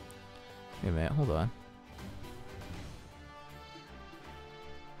 Wait a minute, hold on.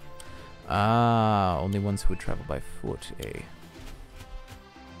 Ah, only ones who would travel by foot, eh?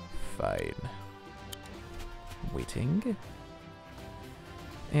 Fine. Waiting.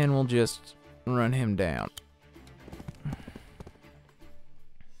 And we'll just run him down.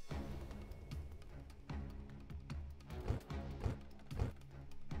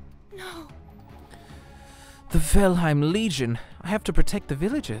 No. The Felheim Legion! I have to protect the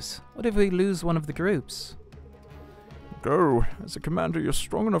villages. What if we lose one of the groups? Go. As a commander, you're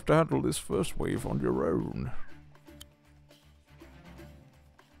strong enough to handle this first wave on your own.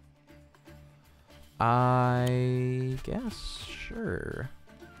 I guess, sure.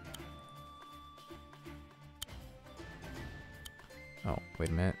 Oh, wait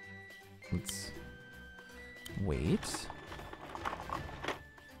a minute. Let's wait.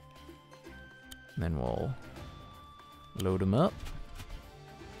 And then we'll load them up.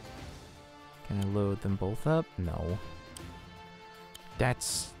 Can I load them both up? No.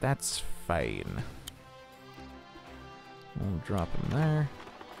 That's fine. We'll drop them there.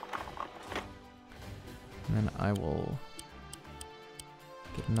 And then I will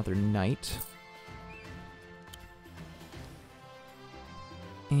get another knight.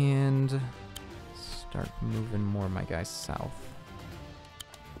 And start moving more of my guys south.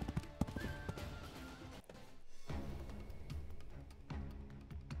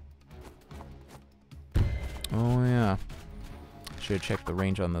 Oh yeah. Should have checked the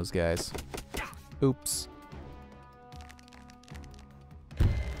range on those guys. Oops.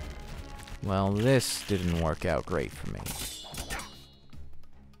 Well, this didn't work out great for me.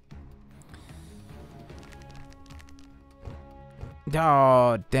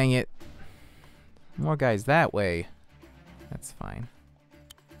 Oh, dang it. More guys that way. That's fine.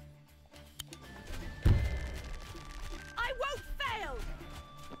 I won't fail.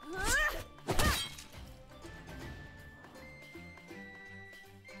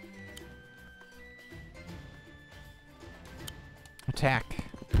 Attack.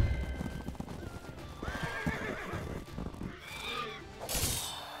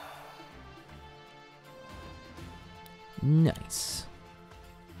 Nice.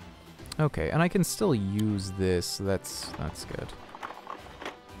 Okay, and I can still use this, so that's good.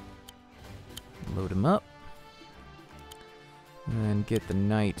 Load him up. And then get the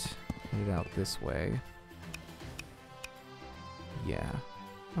knight headed out this way. Yeah.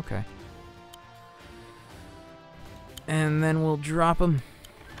 Okay. And then we'll drop him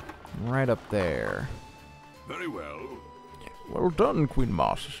right up there. Very well. Well done, Queen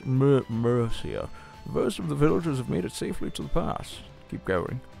Mercia. Most of the villagers have made it safely to the pass. Keep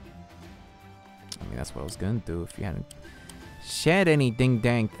going. I mean, that's what I was gonna do if you hadn't said any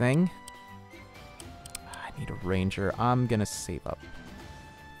ding-dang thing. I need a ranger. I'm gonna save up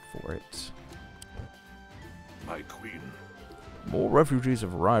for it. My queen. More refugees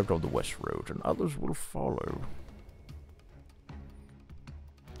have arrived on the West Road, and others will follow.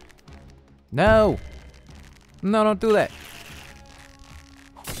 No! No, don't do that.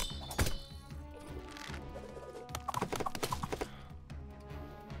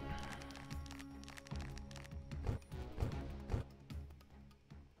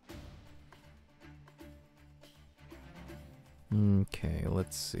 Okay,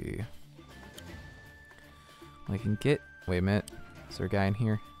 let's see. I can get... Wait a minute. Is there a guy in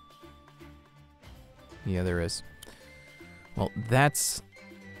here? Yeah, there is. Well, that's...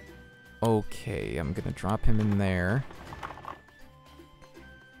 Okay, I'm gonna drop him in there.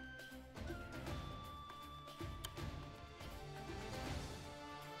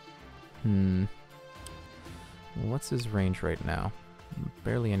 What's his range right now?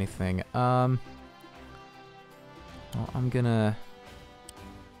 Barely anything. Well, I'm gonna...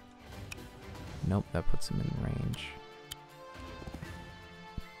 Nope, that puts him in range.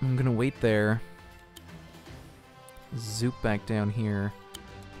 I'm gonna wait there. Zoop back down here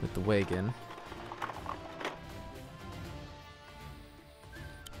with the wagon.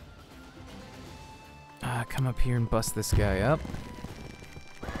 Come up here and bust this guy up.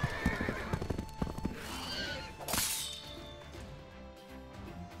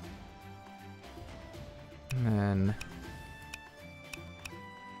 And then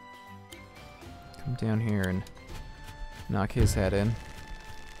come down here and knock his head in.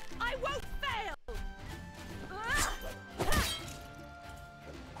 I won't fail.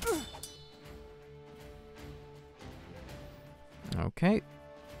 Okay.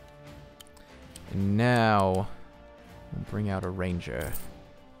 And now we'll bring out a ranger.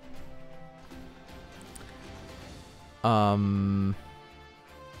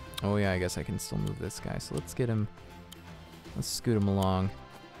 Oh yeah, I guess I can still move this guy. So let's get him. Let's scoot him along.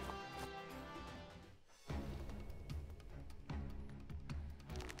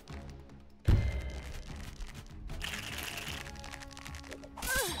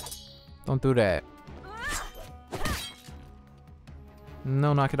 Don't do that.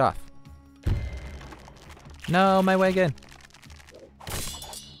 No, knock it off. No, my wagon.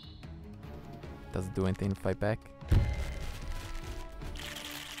 Doesn't do anything to fight back.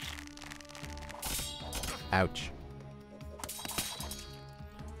 Ouch.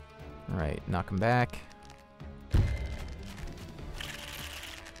 Alright, knock him back.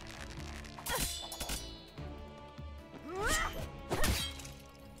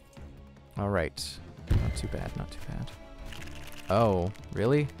 Alright. Not too bad, not too bad. Oh,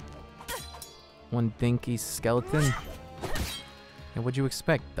 really? One dinky skeleton? Yeah, what'd you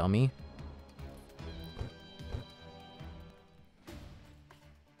expect, dummy?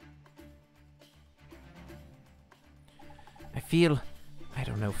 I feel, I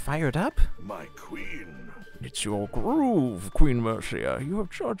don't know, fired up? My queen. It's your groove, Queen Mercia. You have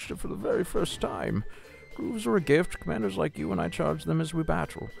charged it for the very first time. Grooves are a gift. Commanders like you and I charge them as we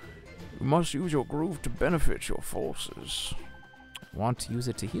battle. You must use your groove to benefit your forces. Want to use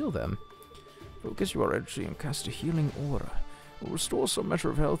it to heal them? Focus your energy and cast a healing aura. It will restore some measure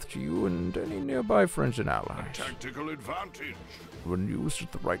of health to you and any nearby friends and allies. A tactical advantage. When used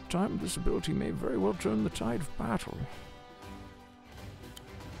at the right time, this ability may very well turn the tide of battle.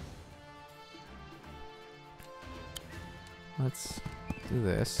 Let's do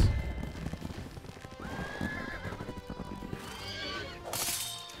this.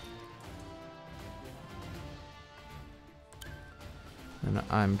 And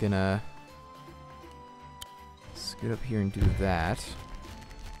I'm gonna scoot up here and do that.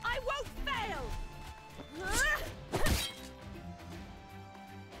 I won't fail.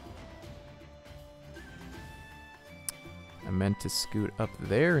 I meant to scoot up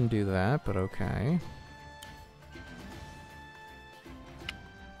there and do that, but okay.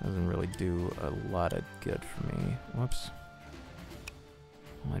 Doesn't really do a lot of good for me. Whoops.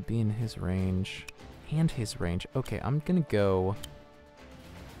 Well, I'd be in his range. And his range. Okay, I'm gonna go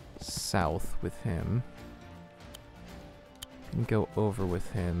south with him. And go over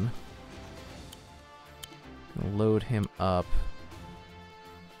with him. Load him up.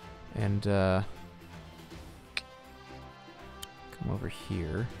 And, come over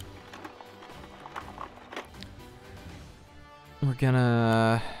here. We're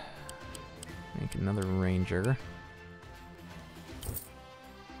gonna make another ranger.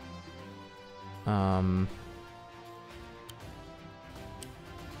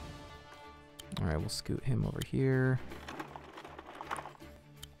 Alright, we'll scoot him over here.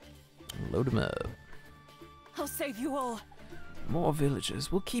 Load him up. I'll save you all. More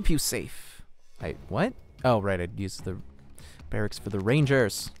villagers. We'll keep you safe. What? Oh, right. I'd use the barracks for the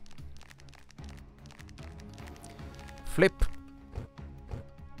rangers. Flip.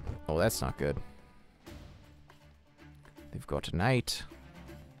 Oh, that's not good. They've got a knight.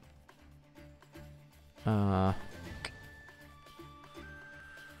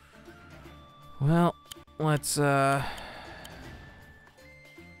 Well, let's, attack.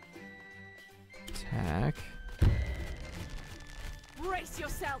 Brace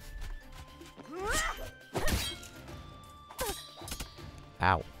yourself.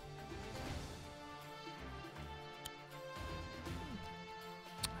 Ow.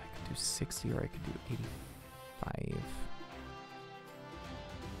 I could do 60 or I could do 85.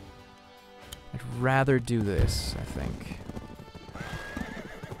 I'd rather do this, I think.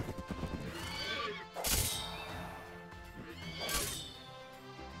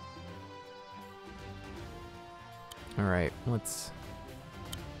 Alright, let's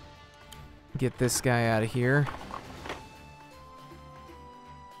get this guy out of here.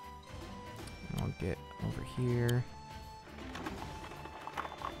 I'll get over here.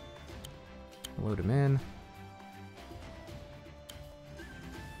 Load him in.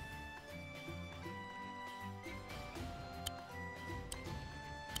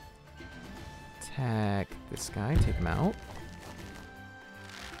 Attack this guy, take him out.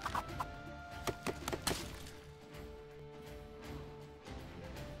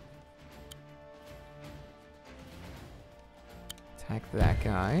 Attack that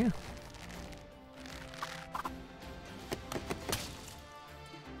guy.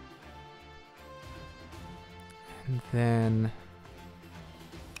 And then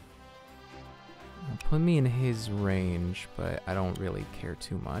put me in his range, but I don't really care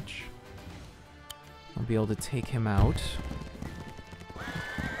too much. I'll be able to take him out.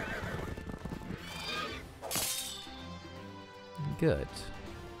 Good.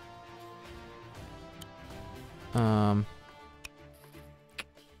 I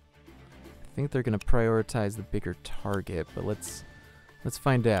think they're gonna prioritize the bigger target, but let's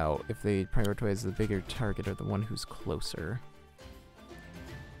find out if they prioritize the bigger target or the one who's closer.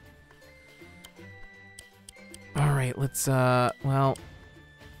 Alright, let's, well,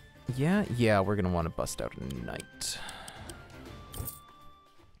 yeah, we're gonna want to bust out a knight.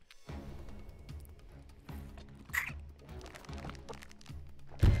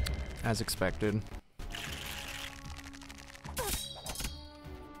 As expected.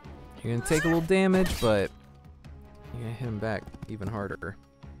 You're gonna take a little damage, but you're gonna hit him back even harder.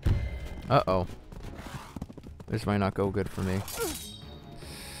 Uh-oh. This might not go good for me.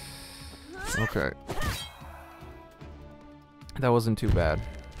 Okay. That wasn't too bad.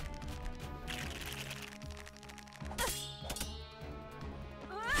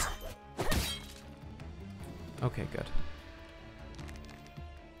 Okay, good.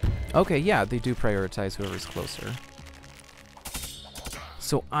 Okay, yeah, they do prioritize whoever's closer.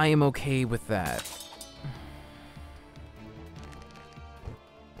 So I am okay with that.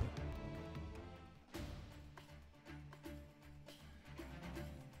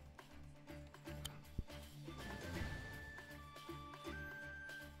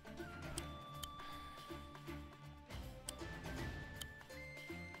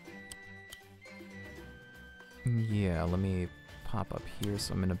 Yeah, let me pop up here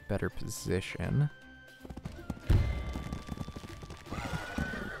so I'm in a better position.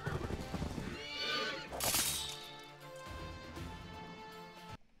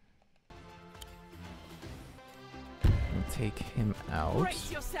 Take him out.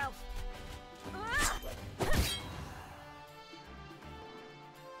 Brace yourself.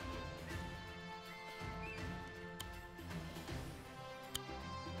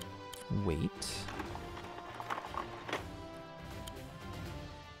 Wait.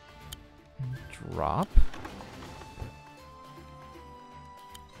 Drop.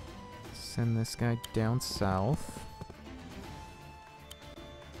 Send this guy down south.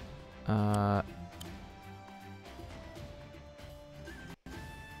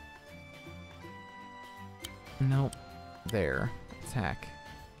 Nope. There. Attack.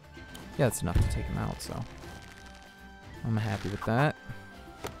 Yeah, that's enough to take him out, so I'm happy with that.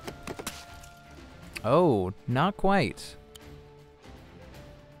 Oh, not quite.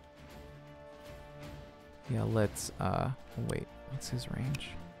 Yeah, let's, wait, what's his range?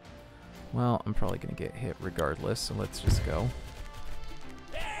 Well, I'm probably gonna get hit regardless, so let's just go.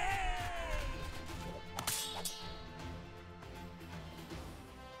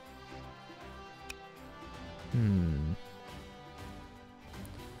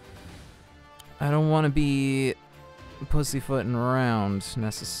 I don't want to be pussyfooting around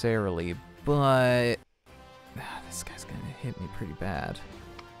necessarily, but this guy's gonna hit me pretty bad.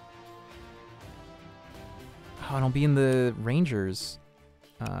 Oh, and I'll be in the Rangers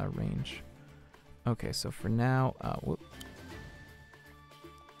range. Okay, so for now,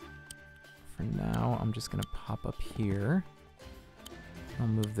 I'm just gonna pop up here. I'll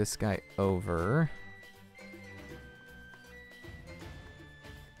move this guy over.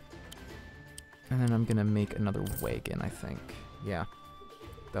 And then I'm gonna make another wagon, I think. Yeah,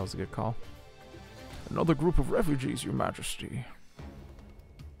 that was a good call. Another group of refugees, Your Majesty.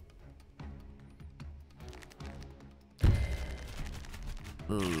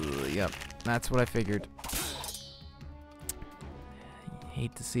 Yep, that's what I figured.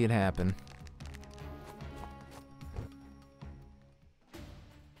 Hate to see it happen.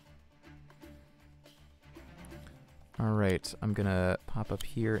 Alright, I'm gonna pop up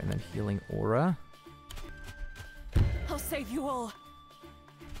here and then healing aura. I'll save you all.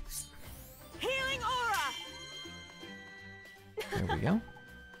 Healing aura! There we go.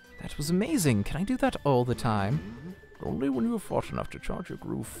 That was amazing. Can I do that all the time? Only when you have fought enough to charge your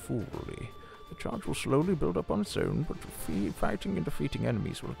groove fully. The charge will slowly build up on its own, but fighting and defeating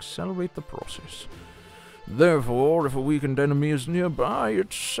enemies will accelerate the process. Therefore, if a weakened enemy is nearby,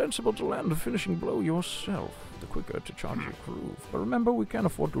 it's sensible to land the finishing blow yourself. The quicker to charge your groove. But remember, we can't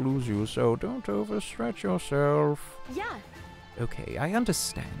afford to lose you, so don't overstretch yourself. Yeah. Okay, I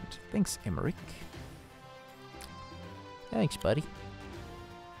understand. Thanks, Emmerich. Thanks, buddy.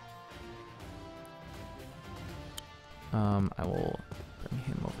 I will bring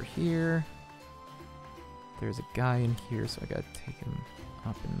him over here. There's a guy in here, so I gotta take him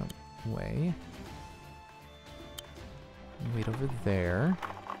up and away. Wait over there.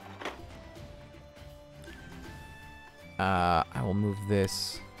 I will move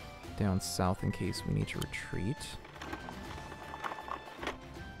this down south in case we need to retreat.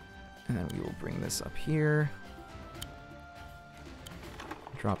 And then we will bring this up here.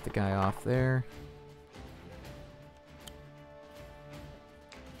 Drop the guy off there.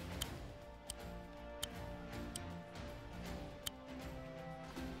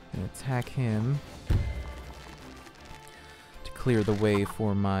 And attack him to clear the way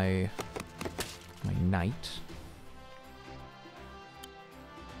for my knight.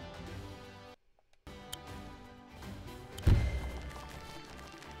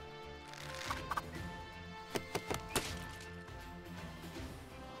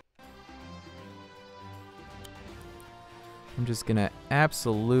 I'm just gonna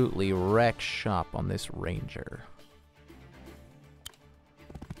absolutely wreck shop on this ranger.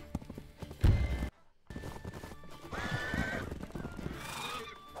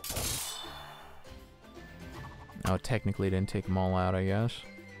 Oh, technically didn't take them all out, I guess.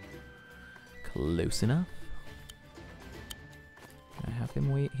 Close enough. Gonna have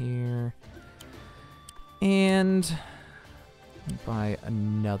him wait here. And buy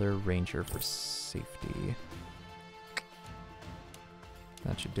another ranger for safety.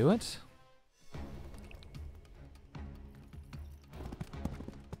 That should do it.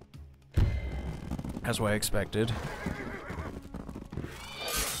 As what I expected.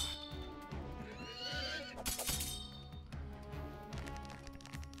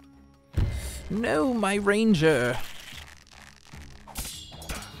 No, my ranger.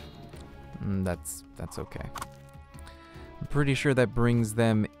 That's okay. I'm pretty sure that brings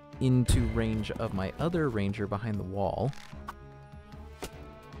them into range of my other ranger behind the wall.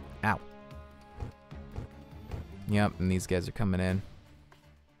 Ow. Yep, and these guys are coming in.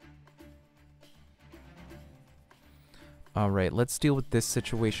 Alright, let's deal with this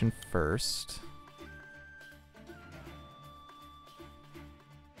situation first.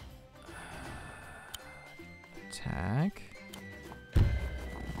 Attack.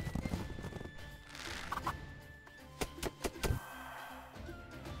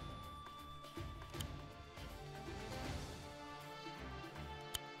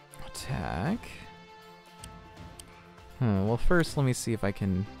 Attack. Well, first let me see if I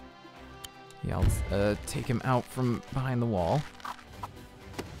can... Yeah, I'll take him out from behind the wall.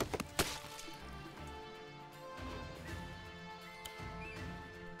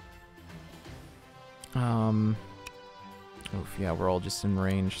 Oof, yeah, we're all just in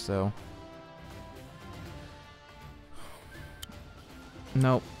range, so...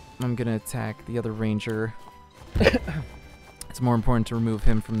 Nope, I'm gonna attack the other ranger. It's more important to remove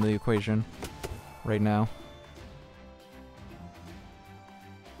him from the equation right now.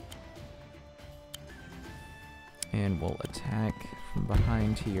 And we'll attack from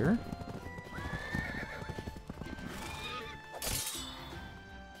behind here.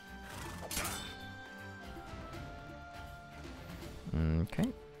 Okay.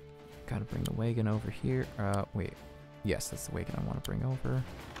 Gotta bring the wagon over here. Wait. Yes, that's the wagon I want to bring over.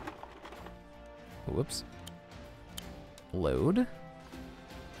 Whoops. Load.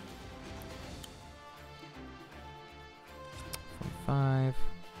 45.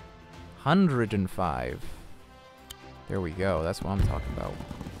 105. There we go. That's what I'm talking about.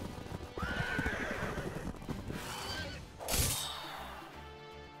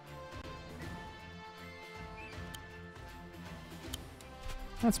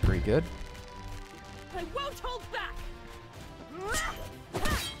 That's pretty good. I won't hold back.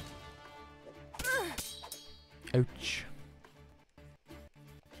 Ouch.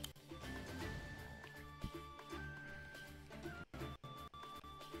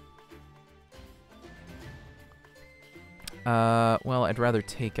 Well, I'd rather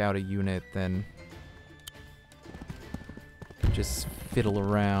take out a unit than just fiddle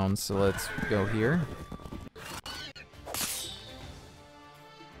around, so let's go here.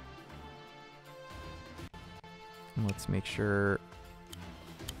 And let's make sure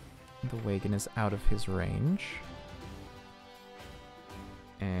the wagon is out of his range.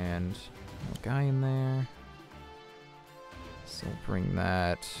 And no guy in there. So bring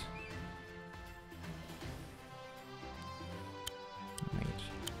that.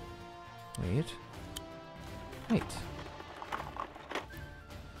 Wait.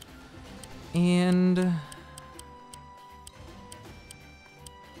 And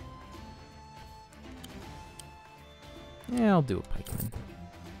yeah, I'll do a pikeman.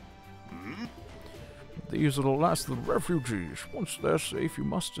 These are the last of the refugees. Once they're safe, you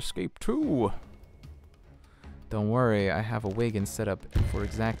must escape too. Don't worry, I have a wagon set up for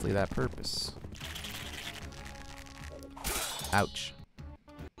exactly that purpose. Ouch.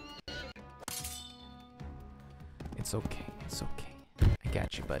 It's okay, it's okay. I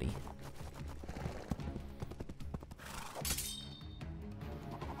got you, buddy.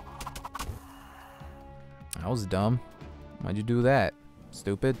 That was dumb. Why'd you do that?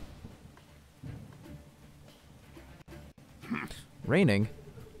 Stupid. Raining?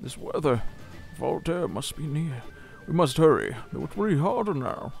 This weather. Voltaire must be near. We must hurry, though it's really harder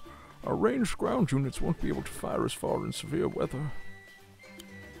now. Our ranged ground units won't be able to fire as far in severe weather.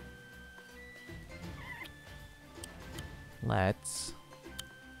 Let's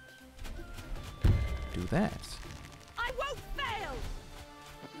do that. I won't fail.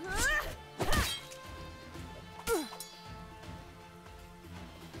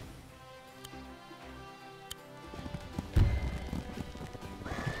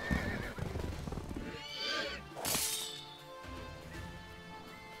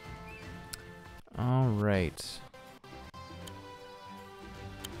 All right.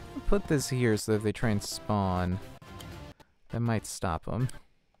 I'll put this here so if they try and spawn, that might stop them.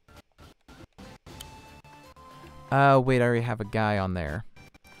 Wait, I already have a guy on there.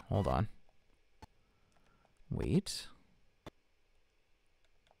 Hold on. Wait.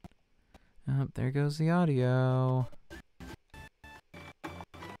 Oh, there goes the audio.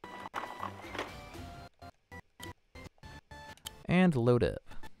 And load up.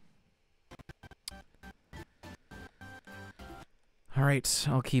 Alright,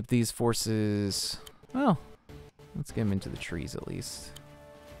 I'll keep these forces... Well, let's get them into the trees at least.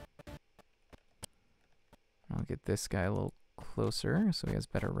 I'll get this guy a little closer so he has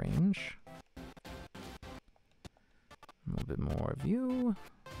better range. A little bit more of you.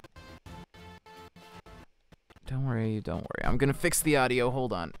 Don't worry, don't worry. I'm gonna fix the audio,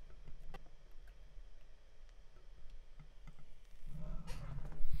 hold on.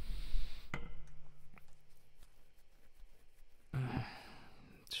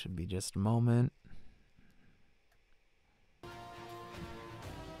 Should be just a moment.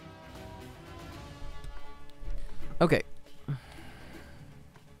 Okay.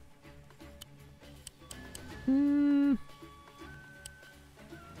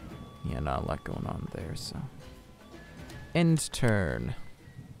 Yeah, not a lot going on there, so. End turn.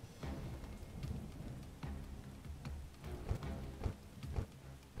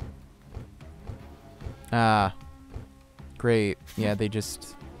 Ah. Great. Yeah, they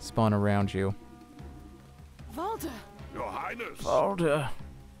just spawn around you. Valda, Your Highness. Voltaire.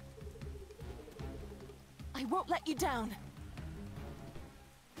 I won't let you down.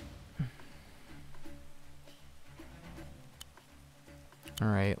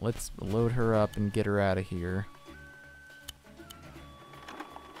 Alright, let's load her up and get her out of here.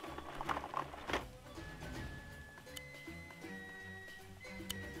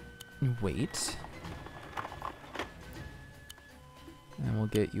 Wait. And we'll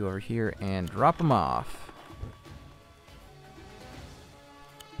get you over here and drop them off.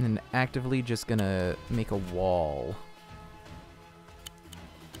 And then actively just gonna make a wall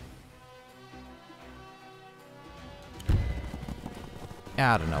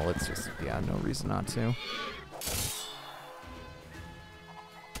I don't know. Let's just, yeah, no reason not to.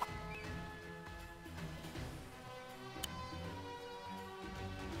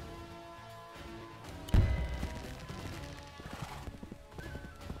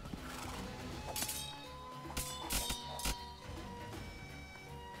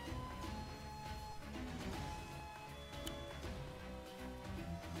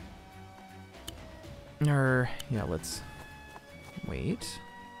 Yeah, let's wait.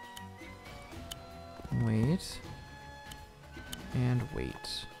 Wait. And wait.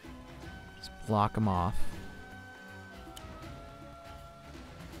 Just block them off.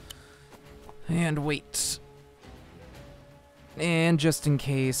 And wait. And just in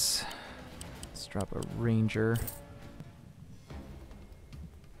case, let's drop a ranger.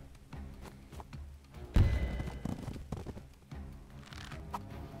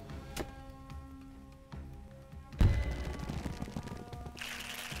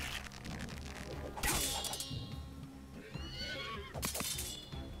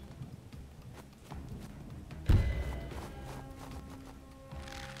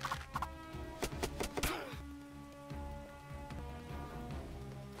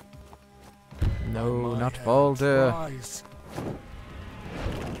 No, not Valder.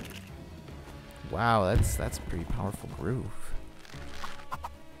 Wow, that's a pretty powerful groove.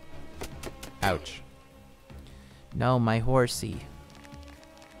 Ouch. No, my horsey.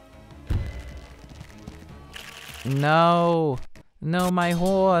 No. No, my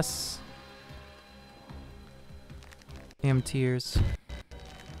horse. Damn tears.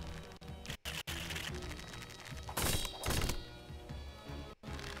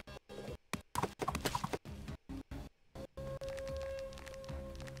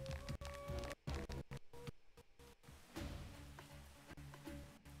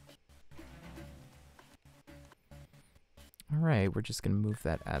 Alright, we're just gonna move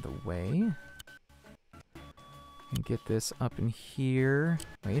that out of the way. And get this up in here.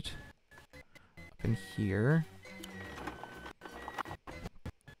 Wait. Up in here.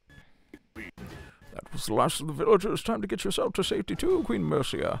 That was the last of the villagers. Time to get yourself to safety too, Queen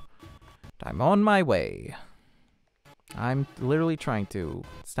Mercia. I'm on my way. I'm literally trying to.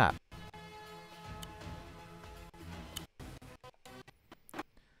 Stop.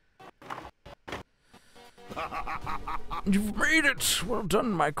 You've made it! Well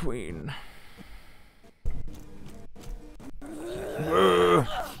done, my queen.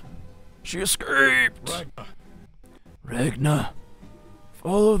 She escaped! Ragnar,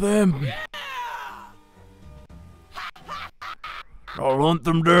 follow them! I'll hunt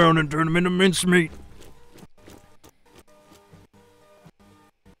them down and turn them into mincemeat.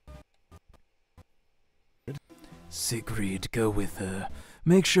 Sigrid, go with her.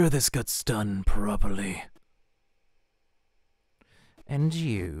 Make sure this gets done properly. And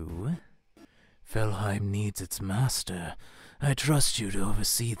you? Felheim needs its master. I trust you to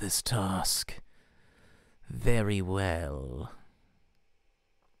oversee this task. Very well.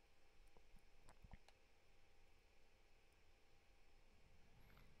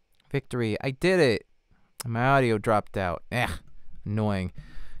 Victory. I did it! My audio dropped out. Annoying.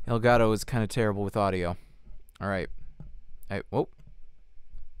 Elgato is kind of terrible with audio. Alright. Whoa.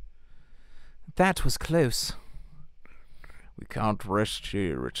 That was close. We can't rest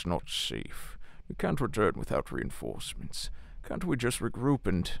here, it's not safe. We can't return without reinforcements. Can't we just regroup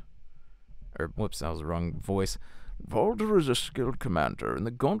and... Whoops, that was the wrong voice. Valder is a skilled commander, and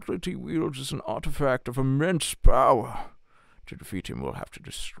the gauntlet he wields is an artifact of immense power. To defeat him, we'll have to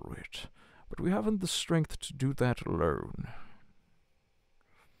destroy it. But we haven't the strength to do that alone.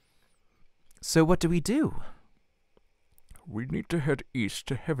 So what do we do? We need to head east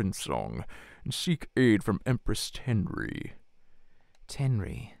to Heavensong and seek aid from Empress Tenri.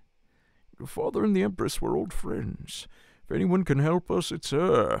 Tenri? Your father and the Empress were old friends. If anyone can help us, it's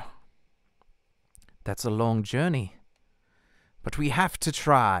her. That's a long journey. But we have to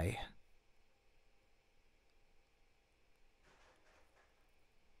try.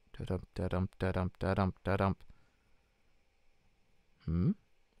 Da-dump, da-dump, da-dump, da-dump, da-dump.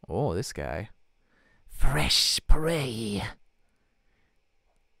 Oh, this guy. Fresh prey.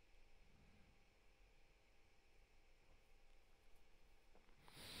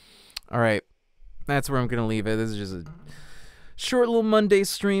 Alright. That's where I'm going to leave it. This is just a short little Monday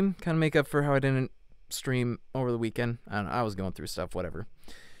stream. Kind of make up for how I didn't stream over the weekend. I don't know. I was going through stuff, whatever.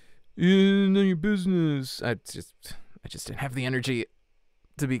 None of your business. I just didn't have the energy,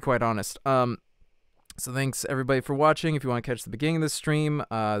 to be quite honest. So thanks everybody for watching. If you want to catch the beginning of the stream,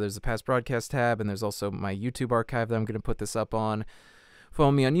 there's a past broadcast tab, and there's also my YouTube archive that I'm going to put this up on.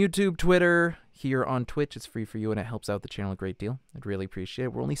 Follow me on YouTube, Twitter, here on Twitch. It's free for you, and it helps out the channel a great deal. I'd really appreciate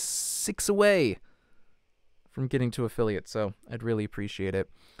it. We're only 6 away from getting to affiliate, so I'd really appreciate it.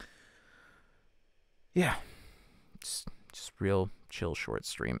 Yeah, just real chill short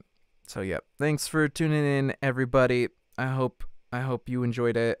stream. So yeah, thanks for tuning in, everybody. I hope you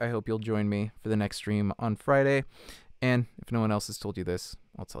enjoyed it. I hope you'll join me for the next stream on Friday. And if no one else has told you this,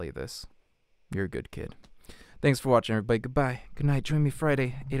 I'll tell you this. You're a good kid. Thanks for watching, everybody. Goodbye. Good night. Join me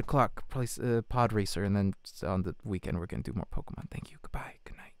Friday, 8 o'clock. Probably Pod Racer, and then on the weekend we're gonna do more Pokemon. Thank you. Goodbye.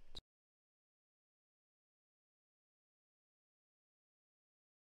 Good night.